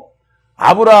이루려고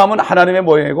아브라함은 하나님의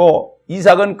모형이고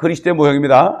이삭은 그리스도의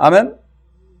모형입니다. 아멘.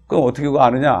 그럼 어떻게 그거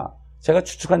아느냐? 제가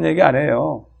추측한 얘기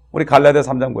아니에요. 우리 갈라디아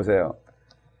 3장 보세요.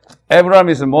 Abraham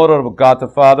is the mother of God the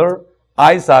Father.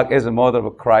 Isaac is the mother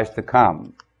of Christ to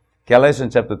come.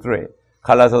 Galatians chapter 3.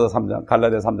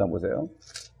 갈라디아 3장 보세요.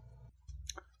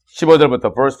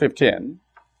 15절부터 verse 15.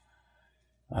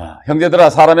 형제들아,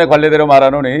 사람의 관례대로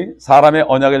말하노니 사람의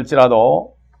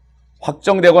언약일지라도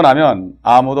확정되고 나면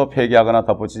아무도 폐기하거나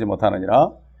덧붙이지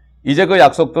못하느니라. 이제 그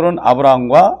약속들은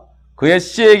아브라함과 그의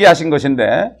씨에게 하신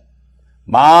것인데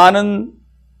많은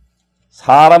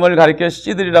사람을 가리켜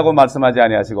씨들이라고 말씀하지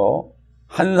아니하시고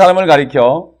한 사람을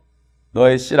가리켜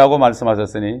너의 씨라고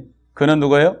말씀하셨으니 그는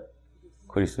누구예요?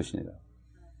 그리스도시니라.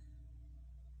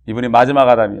 이분이 마지막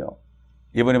아담이요.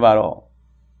 이분이 바로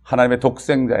하나님의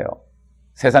독생자요.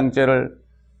 세상 죄를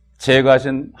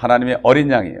제거하신 하나님의 어린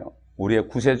양이에요. 우리의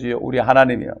구세주요, 우리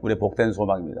하나님이요. 우리의 복된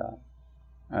소망입니다.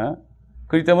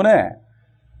 그렇기 때문에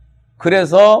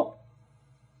그래서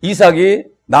이삭이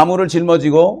나무를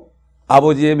짊어지고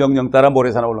아버지의 명령 따라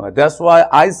모래산에 올라가요. That's why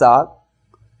Isaac,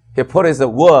 he put his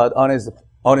wood on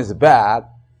his back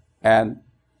and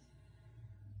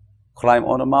climbed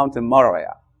on the mountain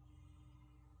Moriah.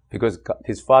 Because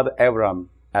his father Abraham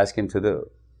asked him to do.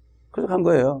 그래서 간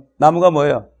거예요. 나무가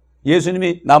뭐예요?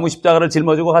 예수님이 나무 십자가를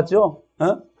짊어지고 갔죠?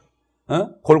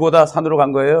 골고다 산으로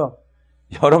간 거예요.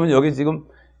 여러분 여기 지금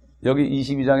여기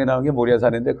 22장에 나온 게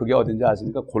모리아산인데 그게 어딘지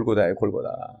아십니까? 골고다예요, 골고다.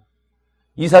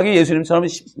 이삭이 예수님처럼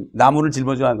나무를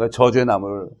짊어지고 간 거예요. 저주의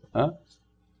나무를.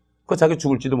 그거 자기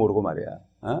죽을지도 모르고 말이야.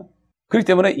 그렇기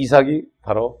때문에 이삭이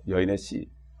바로 여인의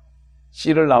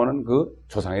씨를 나오는 그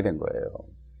조상이 된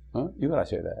거예요. 이걸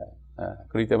아셔야 돼.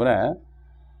 그렇기 때문에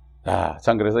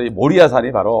참 그래서 이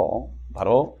모리아산이 바로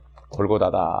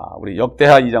골고다다. 우리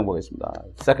역대하 2장 보겠습니다.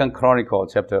 Second Chronicle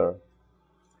chapter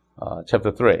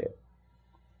 3.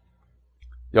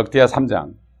 역대하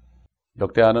 3장.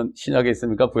 역대하는 신약에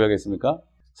있습니까? 구약에 있습니까?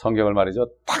 성경을 말이죠.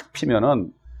 딱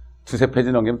피면은 두세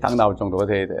페이지 넘기면 딱 나올 정도가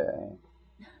돼야 돼.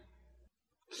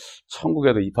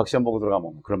 천국에도 입학시험 보고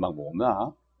들어가면 그런 방법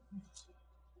없나?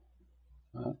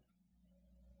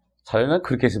 차라리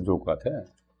그렇게 했으면 좋을 것 같아.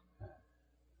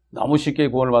 너무 쉽게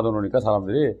구원을 받아놓으니까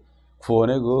사람들이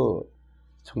구원의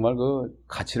정말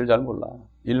가치를 잘 몰라.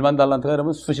 1만 달란트가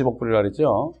이러면 수십억 불이라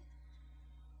그랬죠?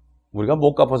 우리가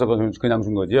못 갚아서 그냥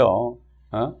준 거지요.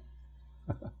 어?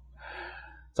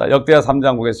 자, 역대하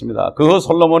 3장 보겠습니다. 그 후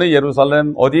솔로몬이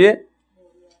예루살렘 어디에?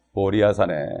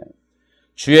 모리아산에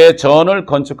주의 전을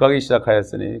건축하기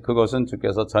시작하였으니 그것은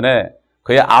주께서 전에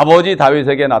그의 아버지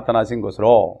다윗에게 나타나신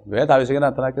것으로. 왜 다윗에게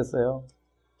나타났겠어요?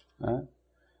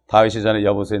 다윗이 전에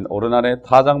여부수인 오르난의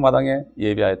타작마당에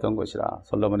예비하였던 것이라.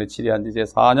 솔로몬이 치리한 지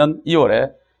제4년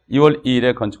 2월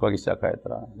 2일에 건축하기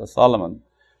시작하였더라.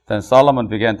 Then Solomon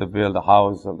began to build the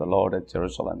house of the Lord at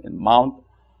Jerusalem in Mount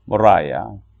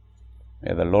Moriah,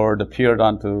 where the Lord appeared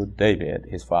unto David,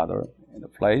 his father, in the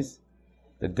place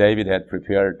that David had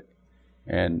prepared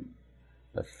in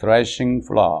the threshing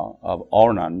floor of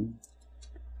Ornan,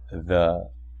 the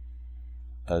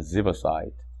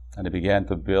Jebusite. And he began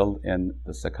to build in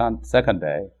the second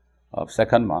day of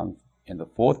second month in the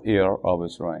 4th year of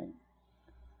his reign.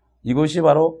 이것이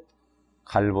바로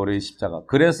갈보리 십자가.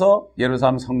 그래서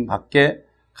예루살렘 성 밖에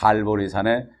갈보리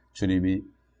산에 주님이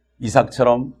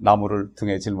이삭처럼 나무를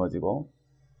등에 짊어지고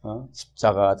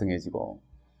십자가 등에 지고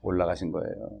올라가신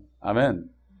거예요. 아멘.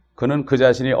 그는 그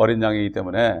자신이 어린 양이기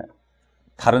때문에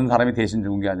다른 사람이 대신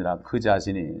죽은 게 아니라 그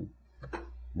자신이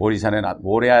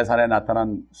모리아산에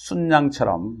나타난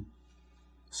순양처럼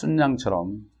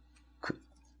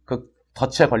그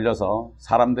덫에 걸려서,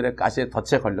 사람들의 가시에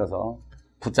덫에 걸려서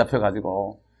붙잡혀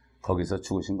가지고 거기서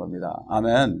죽으신 겁니다.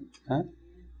 아멘.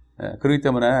 그렇기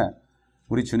때문에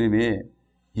우리 주님이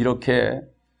이렇게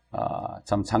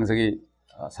참 창세기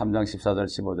 3장 14절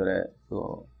 15절에 그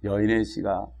여인의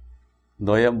씨가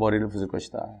너의 머리를 부술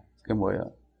것이다. 그게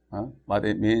뭐예요? What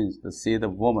it means, the seed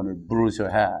of woman will bruise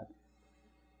your head.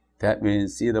 That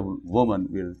means seed of woman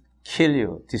will kill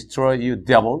you, destroy you,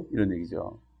 devil. 이런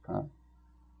얘기죠.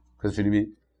 그래서 주님이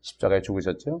십자가에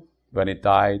죽으셨죠. When he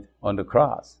died on the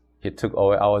cross, he took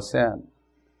away our sin.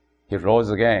 He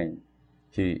rose again.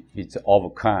 He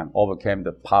overcame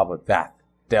the power of death,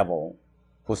 devil.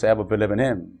 Whosoever believe in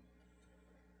him,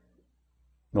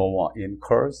 no more in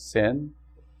curse, sin,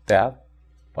 death,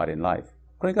 but in life.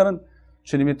 그러니까는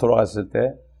주님이 돌아갔을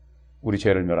때 우리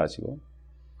죄를 멸하시고,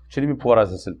 주님이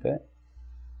부활하셨을 때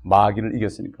마귀를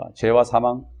이겼으니까, 죄와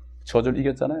사망, 저주를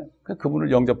이겼잖아요.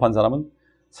 그분을 영접한 사람은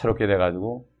새롭게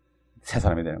돼가지고 새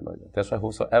사람이 되는 거죠. That's why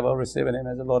whosoever receive him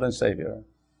as a Lord and Savior,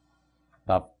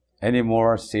 not any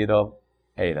more seed of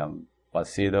Adam, but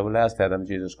seed of last Adam,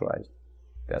 Jesus Christ.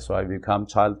 That's why we become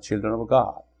children of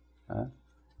God.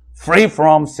 Free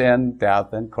from sin,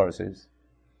 death, and curses,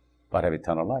 but have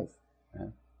eternal life.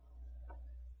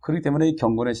 그렇기 때문에 이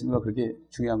경건의 신부가 그렇게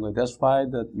중요한 거예요. That's why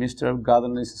the mystery of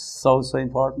godliness is so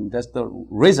important. That's the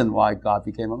reason why God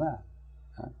became a man.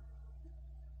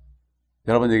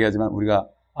 여러 번 얘기하지만 우리가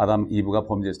아담, 이브가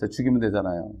범죄했을 때 죽이면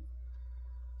되잖아요.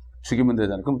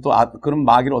 그럼 또 그럼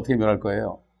마귀를 어떻게 멸할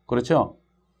거예요? 그렇죠?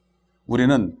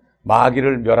 우리는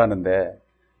마귀를 멸하는데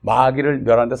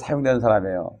사용되는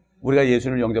사람이에요. 우리가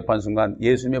예수를 영접한 순간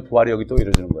예수님의 부활이 여기 또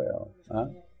이루어지는 거예요.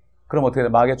 그럼 어떻게 돼?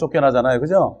 마귀에 쫓겨나잖아요.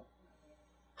 그죠?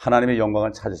 하나님의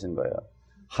영광을 찾으신 거예요.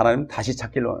 하나님은 다시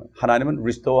찾기를 원해요. 하나님은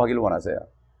리스토어 하기를 원하세요.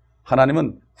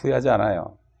 하나님은 후회하지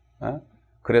않아요.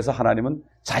 그래서 하나님은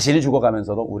자신이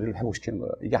죽어가면서도 우리를 회복시키는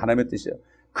거예요. 이게 하나님의 뜻이에요.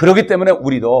 그렇기 때문에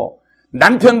우리도,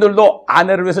 남편들도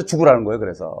아내를 위해서 죽으라는 거예요.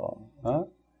 그래서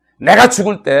내가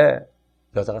죽을 때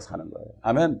여자가 사는 거예요.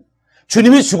 아멘.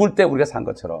 주님이 죽을 때 우리가 산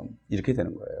것처럼 이렇게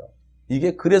되는 거예요.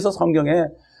 이게 그래서 성경에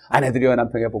아내들이여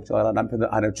남편에게 복종하라,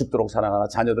 남편들 아내를 죽도록 사랑하라,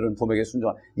 자녀들은 부모에게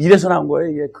순종하라, 이래서 나온 거예요.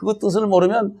 이게 그거 뜻을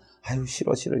모르면 아유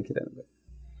싫어 이렇게 되는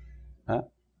거예요.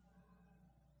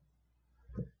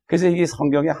 그래서 이게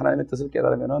성경에 하나님의 뜻을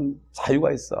깨달으면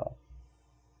자유가 있어.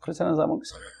 그렇지 않은 사람은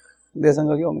내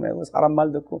생각이 얽매고 사람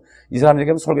말 듣고, 이 사람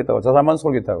얘기하면 솔깃하고 저 사람만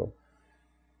솔깃하고.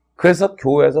 그래서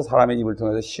교회에서 사람의 입을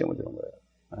통해서 시험을 주는 거예요.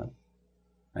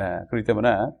 그렇기 때문에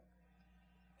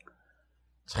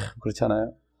참 그렇지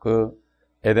않아요? 그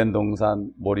에덴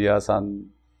동산, 모리아산,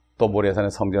 또 모리아산에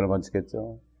성전을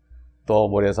건축했죠. 또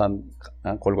모리아산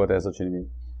골고다에서 주님이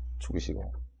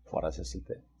죽으시고 부활하셨을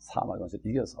때 사망의 권세를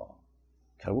이겨서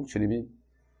결국 주님이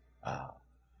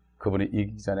그분이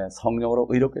이기기 전에 성령으로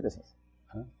의롭게 되셨어요.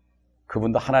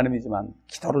 그분도 하나님이지만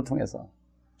기도를 통해서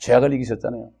죄악을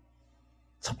이기셨잖아요.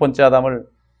 첫 번째 아담을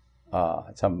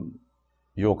참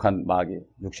유혹한 마귀,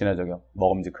 육신의 저격,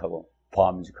 먹음직하고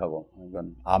보암직하고,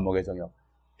 이건 안목의 저격,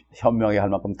 현명하게 할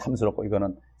만큼 탐스럽고,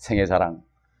 이거는 생애 자랑,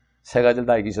 세 가지를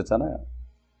다 이기셨잖아요.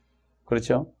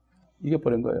 그렇죠?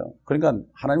 이겨버린 거예요. 그러니까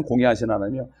하나님 공의하신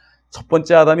하나님이요, 첫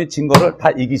번째 아담이 진 거를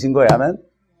다 이기신 거예요 하면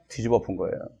뒤집어 푼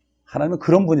거예요. 하나님은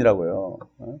그런 분이라고요.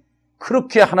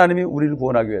 그렇게 하나님이 우리를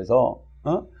구원하기 위해서,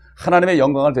 하나님의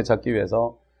영광을 되찾기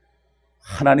위해서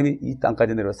하나님이 이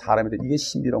땅까지 내려 사람이 돼. 이게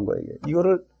신비로운 거예요.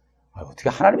 이거를 어떻게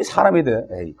하나님이 사람이 돼?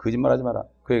 에이, 거짓말하지 마라.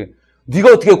 네가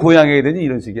어떻게 고양이가 되니?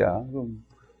 이런 식이야. 그럼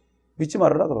믿지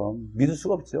말아라. 그럼 믿을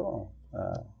수가 없죠.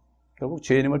 결국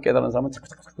죄인임을 깨달은 사람은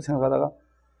자꾸 생각하다가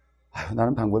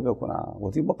나는 방법이 없구나.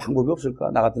 어떻게 뭐 방법이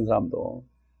없을까? 나 같은 사람도.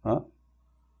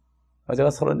 제가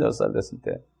 36살 됐을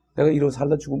때 내가 이러고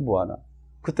살다 죽으면 뭐하나.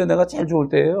 그때 내가 제일 좋을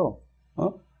때예요.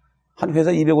 한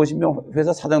회사 250명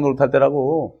회사 사장 노릇할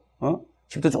때라고.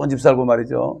 집도 좋은 집 살고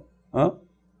말이죠.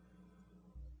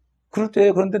 그럴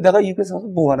때 그런데 내가 이 회사 가서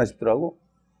뭐하나 싶더라고.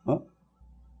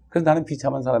 그래서 나는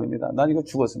비참한 사람입니다. 난 이거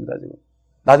죽었습니다 지금.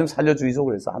 나 좀 살려주이소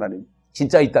그랬어 하나님.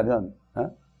 진짜 있다면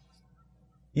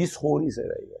이 소원이 있어요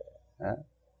이게.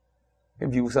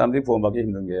 미국 사람들이 구원받기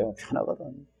힘든 게요.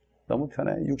 편하거든. 너무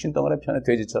편해. 육신 덩어리 편해.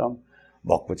 돼지처럼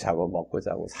먹고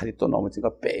자고 살이 또 너무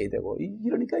찌고 빼야 되고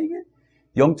이러니까 이게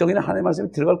영적인 하나님의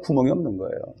말씀이 들어갈 구멍이 없는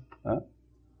거예요.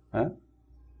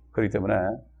 그렇기 때문에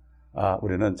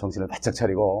우리는 정신을 바짝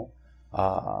차리고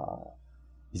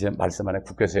이제 말씀 안에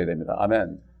굳게 서야 됩니다.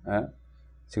 아멘.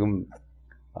 지금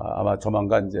아마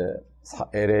조만간 이제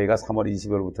LA가 3월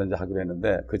 20일부터 이제 하기로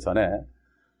했는데 그 전에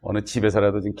어느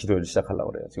집에서라도 지금 기도를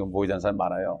시작하려고 그래요. 지금 모이지 않는 사람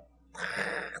많아요.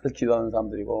 다들 기도하는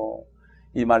사람들이고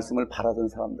이 말씀을 바라던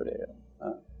사람들이에요.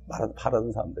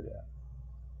 바라던 사람들이에요.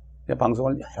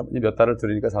 방송을 몇 달을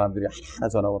들으니까 사람들이 하나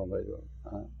전화 오는 거예요.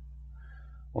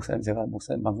 목사님, 제가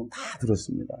목사님 방송 다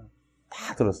들었습니다.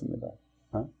 다 들었습니다.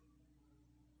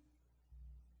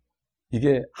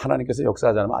 이게 하나님께서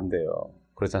역사하지 않으면 안 돼요.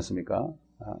 그렇지 않습니까?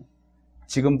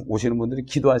 지금 오시는 분들이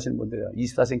기도하시는 분들이에요.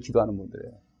 24시간 기도하는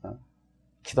분들이에요.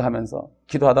 기도하면서,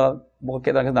 기도하다가 뭐가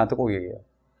깨달아서 나한테 꼭 얘기해요.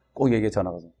 꼭 얘기해,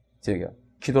 전화 가서. 제가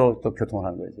기도로 또 교통을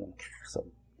하는 거예요. 지금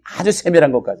계속. 아주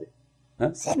세밀한 것까지.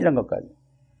 세밀한 것까지.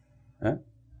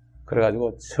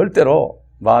 그래가지고 절대로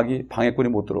마귀 방해꾼이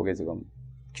못 들어오게 지금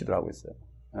기도를 하고 있어요.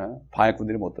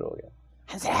 방해꾼들이 못 들어오게.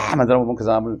 한 사람 보면 그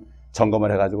사람을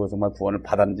점검을 해가지고 정말 구원을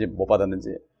받았는지 못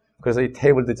받았는지. 그래서 이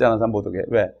테이블 듣지 않은 사람 못 오게.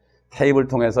 왜? 테이블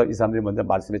통해서 이 사람들이 먼저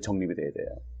말씀에 정립이 돼야 돼요.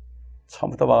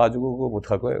 처음부터 와가지고 그거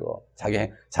못할 거예요. 그거.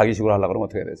 자기 식으로 하려고 그러면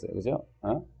어떻게 됐어요. 그죠?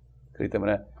 그렇기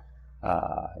때문에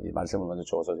이 말씀을 먼저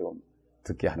줘서 지금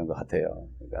듣게 하는 것 같아요.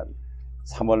 그러니까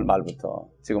 3월 말부터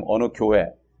지금 어느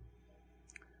교회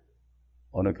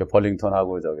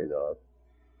벌링턴하고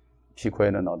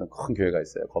피코에는 어느 큰 교회가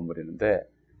있어요. 건물이 있는데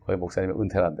거기 목사님이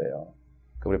은퇴를 한대요.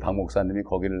 우리 박 목사님이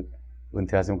거기를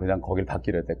은퇴하시면 그냥 거기를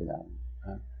받기로 했대. 그냥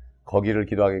거기를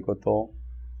기도하겠고 또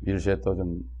밀주에 또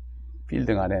좀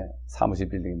빌딩 안에 사무실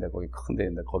빌딩인데 거기 큰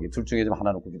데인데 거기 둘 중에 좀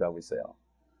하나 놓고 기도하고 있어요.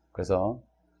 그래서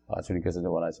주님께서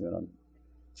좀 원하시면은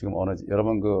지금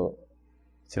여러분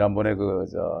지난번에 그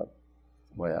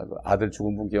아들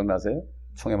죽은 분 기억나세요?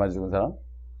 총에 맞아 죽은 사람?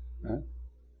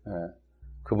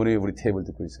 그분이 우리 테이블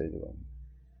듣고 있어요 지금.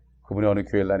 그분이 어느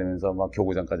교회를 다니면서 막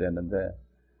교구장까지 했는데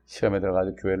시험에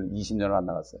들어가지고 교회를 20년을 안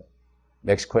나갔어요.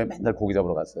 멕시코에 맨날 고기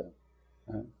잡으러 갔어요.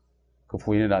 그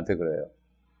부인이 나한테 그래요.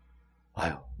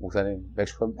 목사님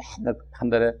멕시코에 맨날 한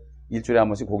달에 일주일에 한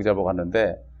번씩 고기 잡으러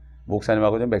갔는데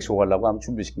목사님하고 좀 멕시코 가려고 아마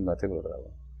준비시킨 것 같아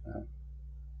그러더라고요.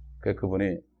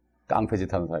 그분이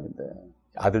깡패짓 하는 사람인데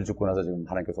아들 죽고 나서 지금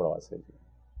하나님께 돌아왔어요. 지금.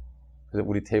 그래서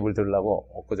우리 테이블 들으려고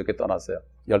엊그저께 떠났어요.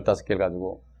 15개를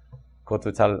가지고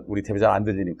그것도 우리 테이블 잘 안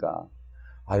들리니까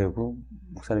그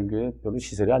목사님 교회 별로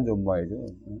시설이 안 좋은 모양이죠.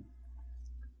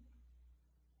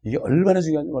 이게 얼마나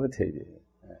중요한지 몰라요, 테이블이.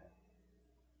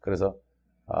 그래서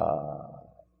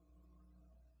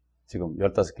지금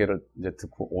 15개를 이제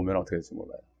듣고 오면 어떻게 될지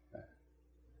몰라요.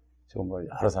 지금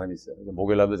여러 사람이 있어요.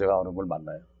 목요일날도 제가 어느 분을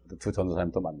만나요. 두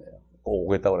전도사님 또 만나요. 꼭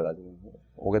오겠다고 그래가지고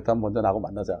오겠다면 먼저 나하고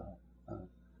만나자.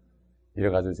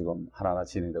 이래가지고 지금 하나하나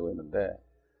진행되고 있는데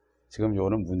지금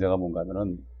요는 문제가 뭔가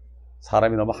하면은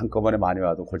사람이 너무 한꺼번에 많이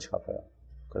와도 골치가 아파요.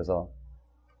 그래서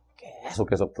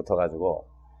계속 붙어가지고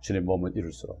주님 몸을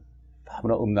이룰수록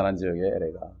너무나 음란한 지역에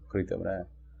LA가 그렇기 때문에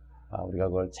우리가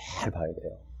그걸 잘 봐야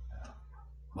돼요.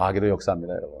 마귀도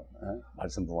역사합니다, 여러분.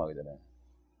 말씀 부응하기 전에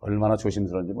얼마나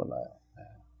조심스러운지 몰라요.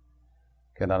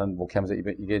 그래서 나는 목회하면서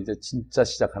이게 이제 진짜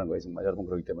시작하는 거예요, 정말 여러분.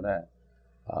 그렇기 때문에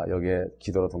여기에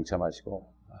기도로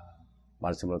동참하시고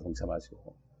말씀으로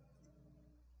동참하시고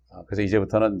그래서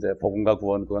이제부터는 이제 복음과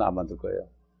구원 그건 안 만들 거예요.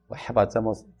 해봤자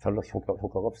별로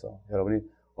효과가 없어. 여러분이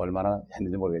얼마나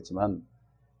했는지 모르겠지만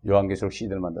요한계시록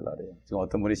CD를 만들려고 그래요. 지금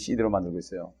어떤 분이 CD로 만들고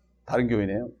있어요. 다른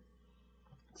교인이에요.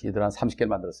 CD를 한 30개를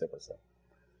만들었어요 벌써.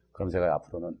 그럼 제가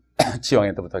앞으로는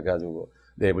지왕한테 부탁해가지고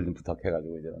랩을 좀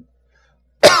부탁해가지고 이제는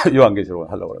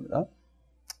요한계시록을 하려고 합니다.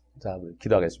 자, 우리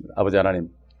기도하겠습니다. 아버지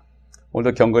하나님,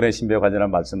 오늘도 경건의 신비에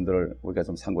관련한 말씀들을 우리가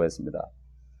좀 상고했습니다.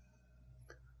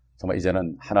 정말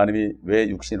이제는 하나님이 왜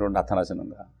육신으로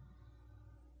나타나셨는가,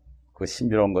 그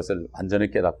신비로운 것을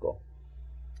완전히 깨닫고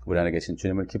우리 안에 계신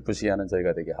주님을 기쁘시게 하는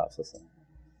저희가 되게 하옵소서.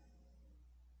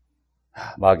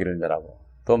 마귀를 멸하고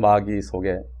또 마귀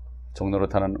속에 종로로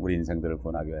타는 우리 인생들을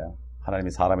구원하기 위하여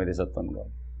하나님이 사람이 되셨던 것,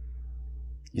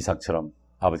 이삭처럼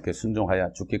아버지께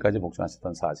순종하여 죽기까지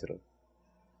복종하셨던 사실을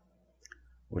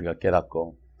우리가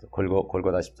깨닫고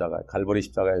골고다 십자가, 갈보리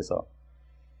십자가에서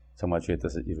정말 주의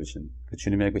뜻을 이루신 그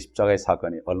주님의 그 십자가의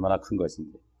사건이 얼마나 큰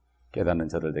것인지 깨닫는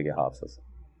저들 되게 하옵소서.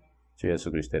 주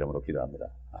예수 그리스도 이름으로 기도합니다.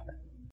 아멘.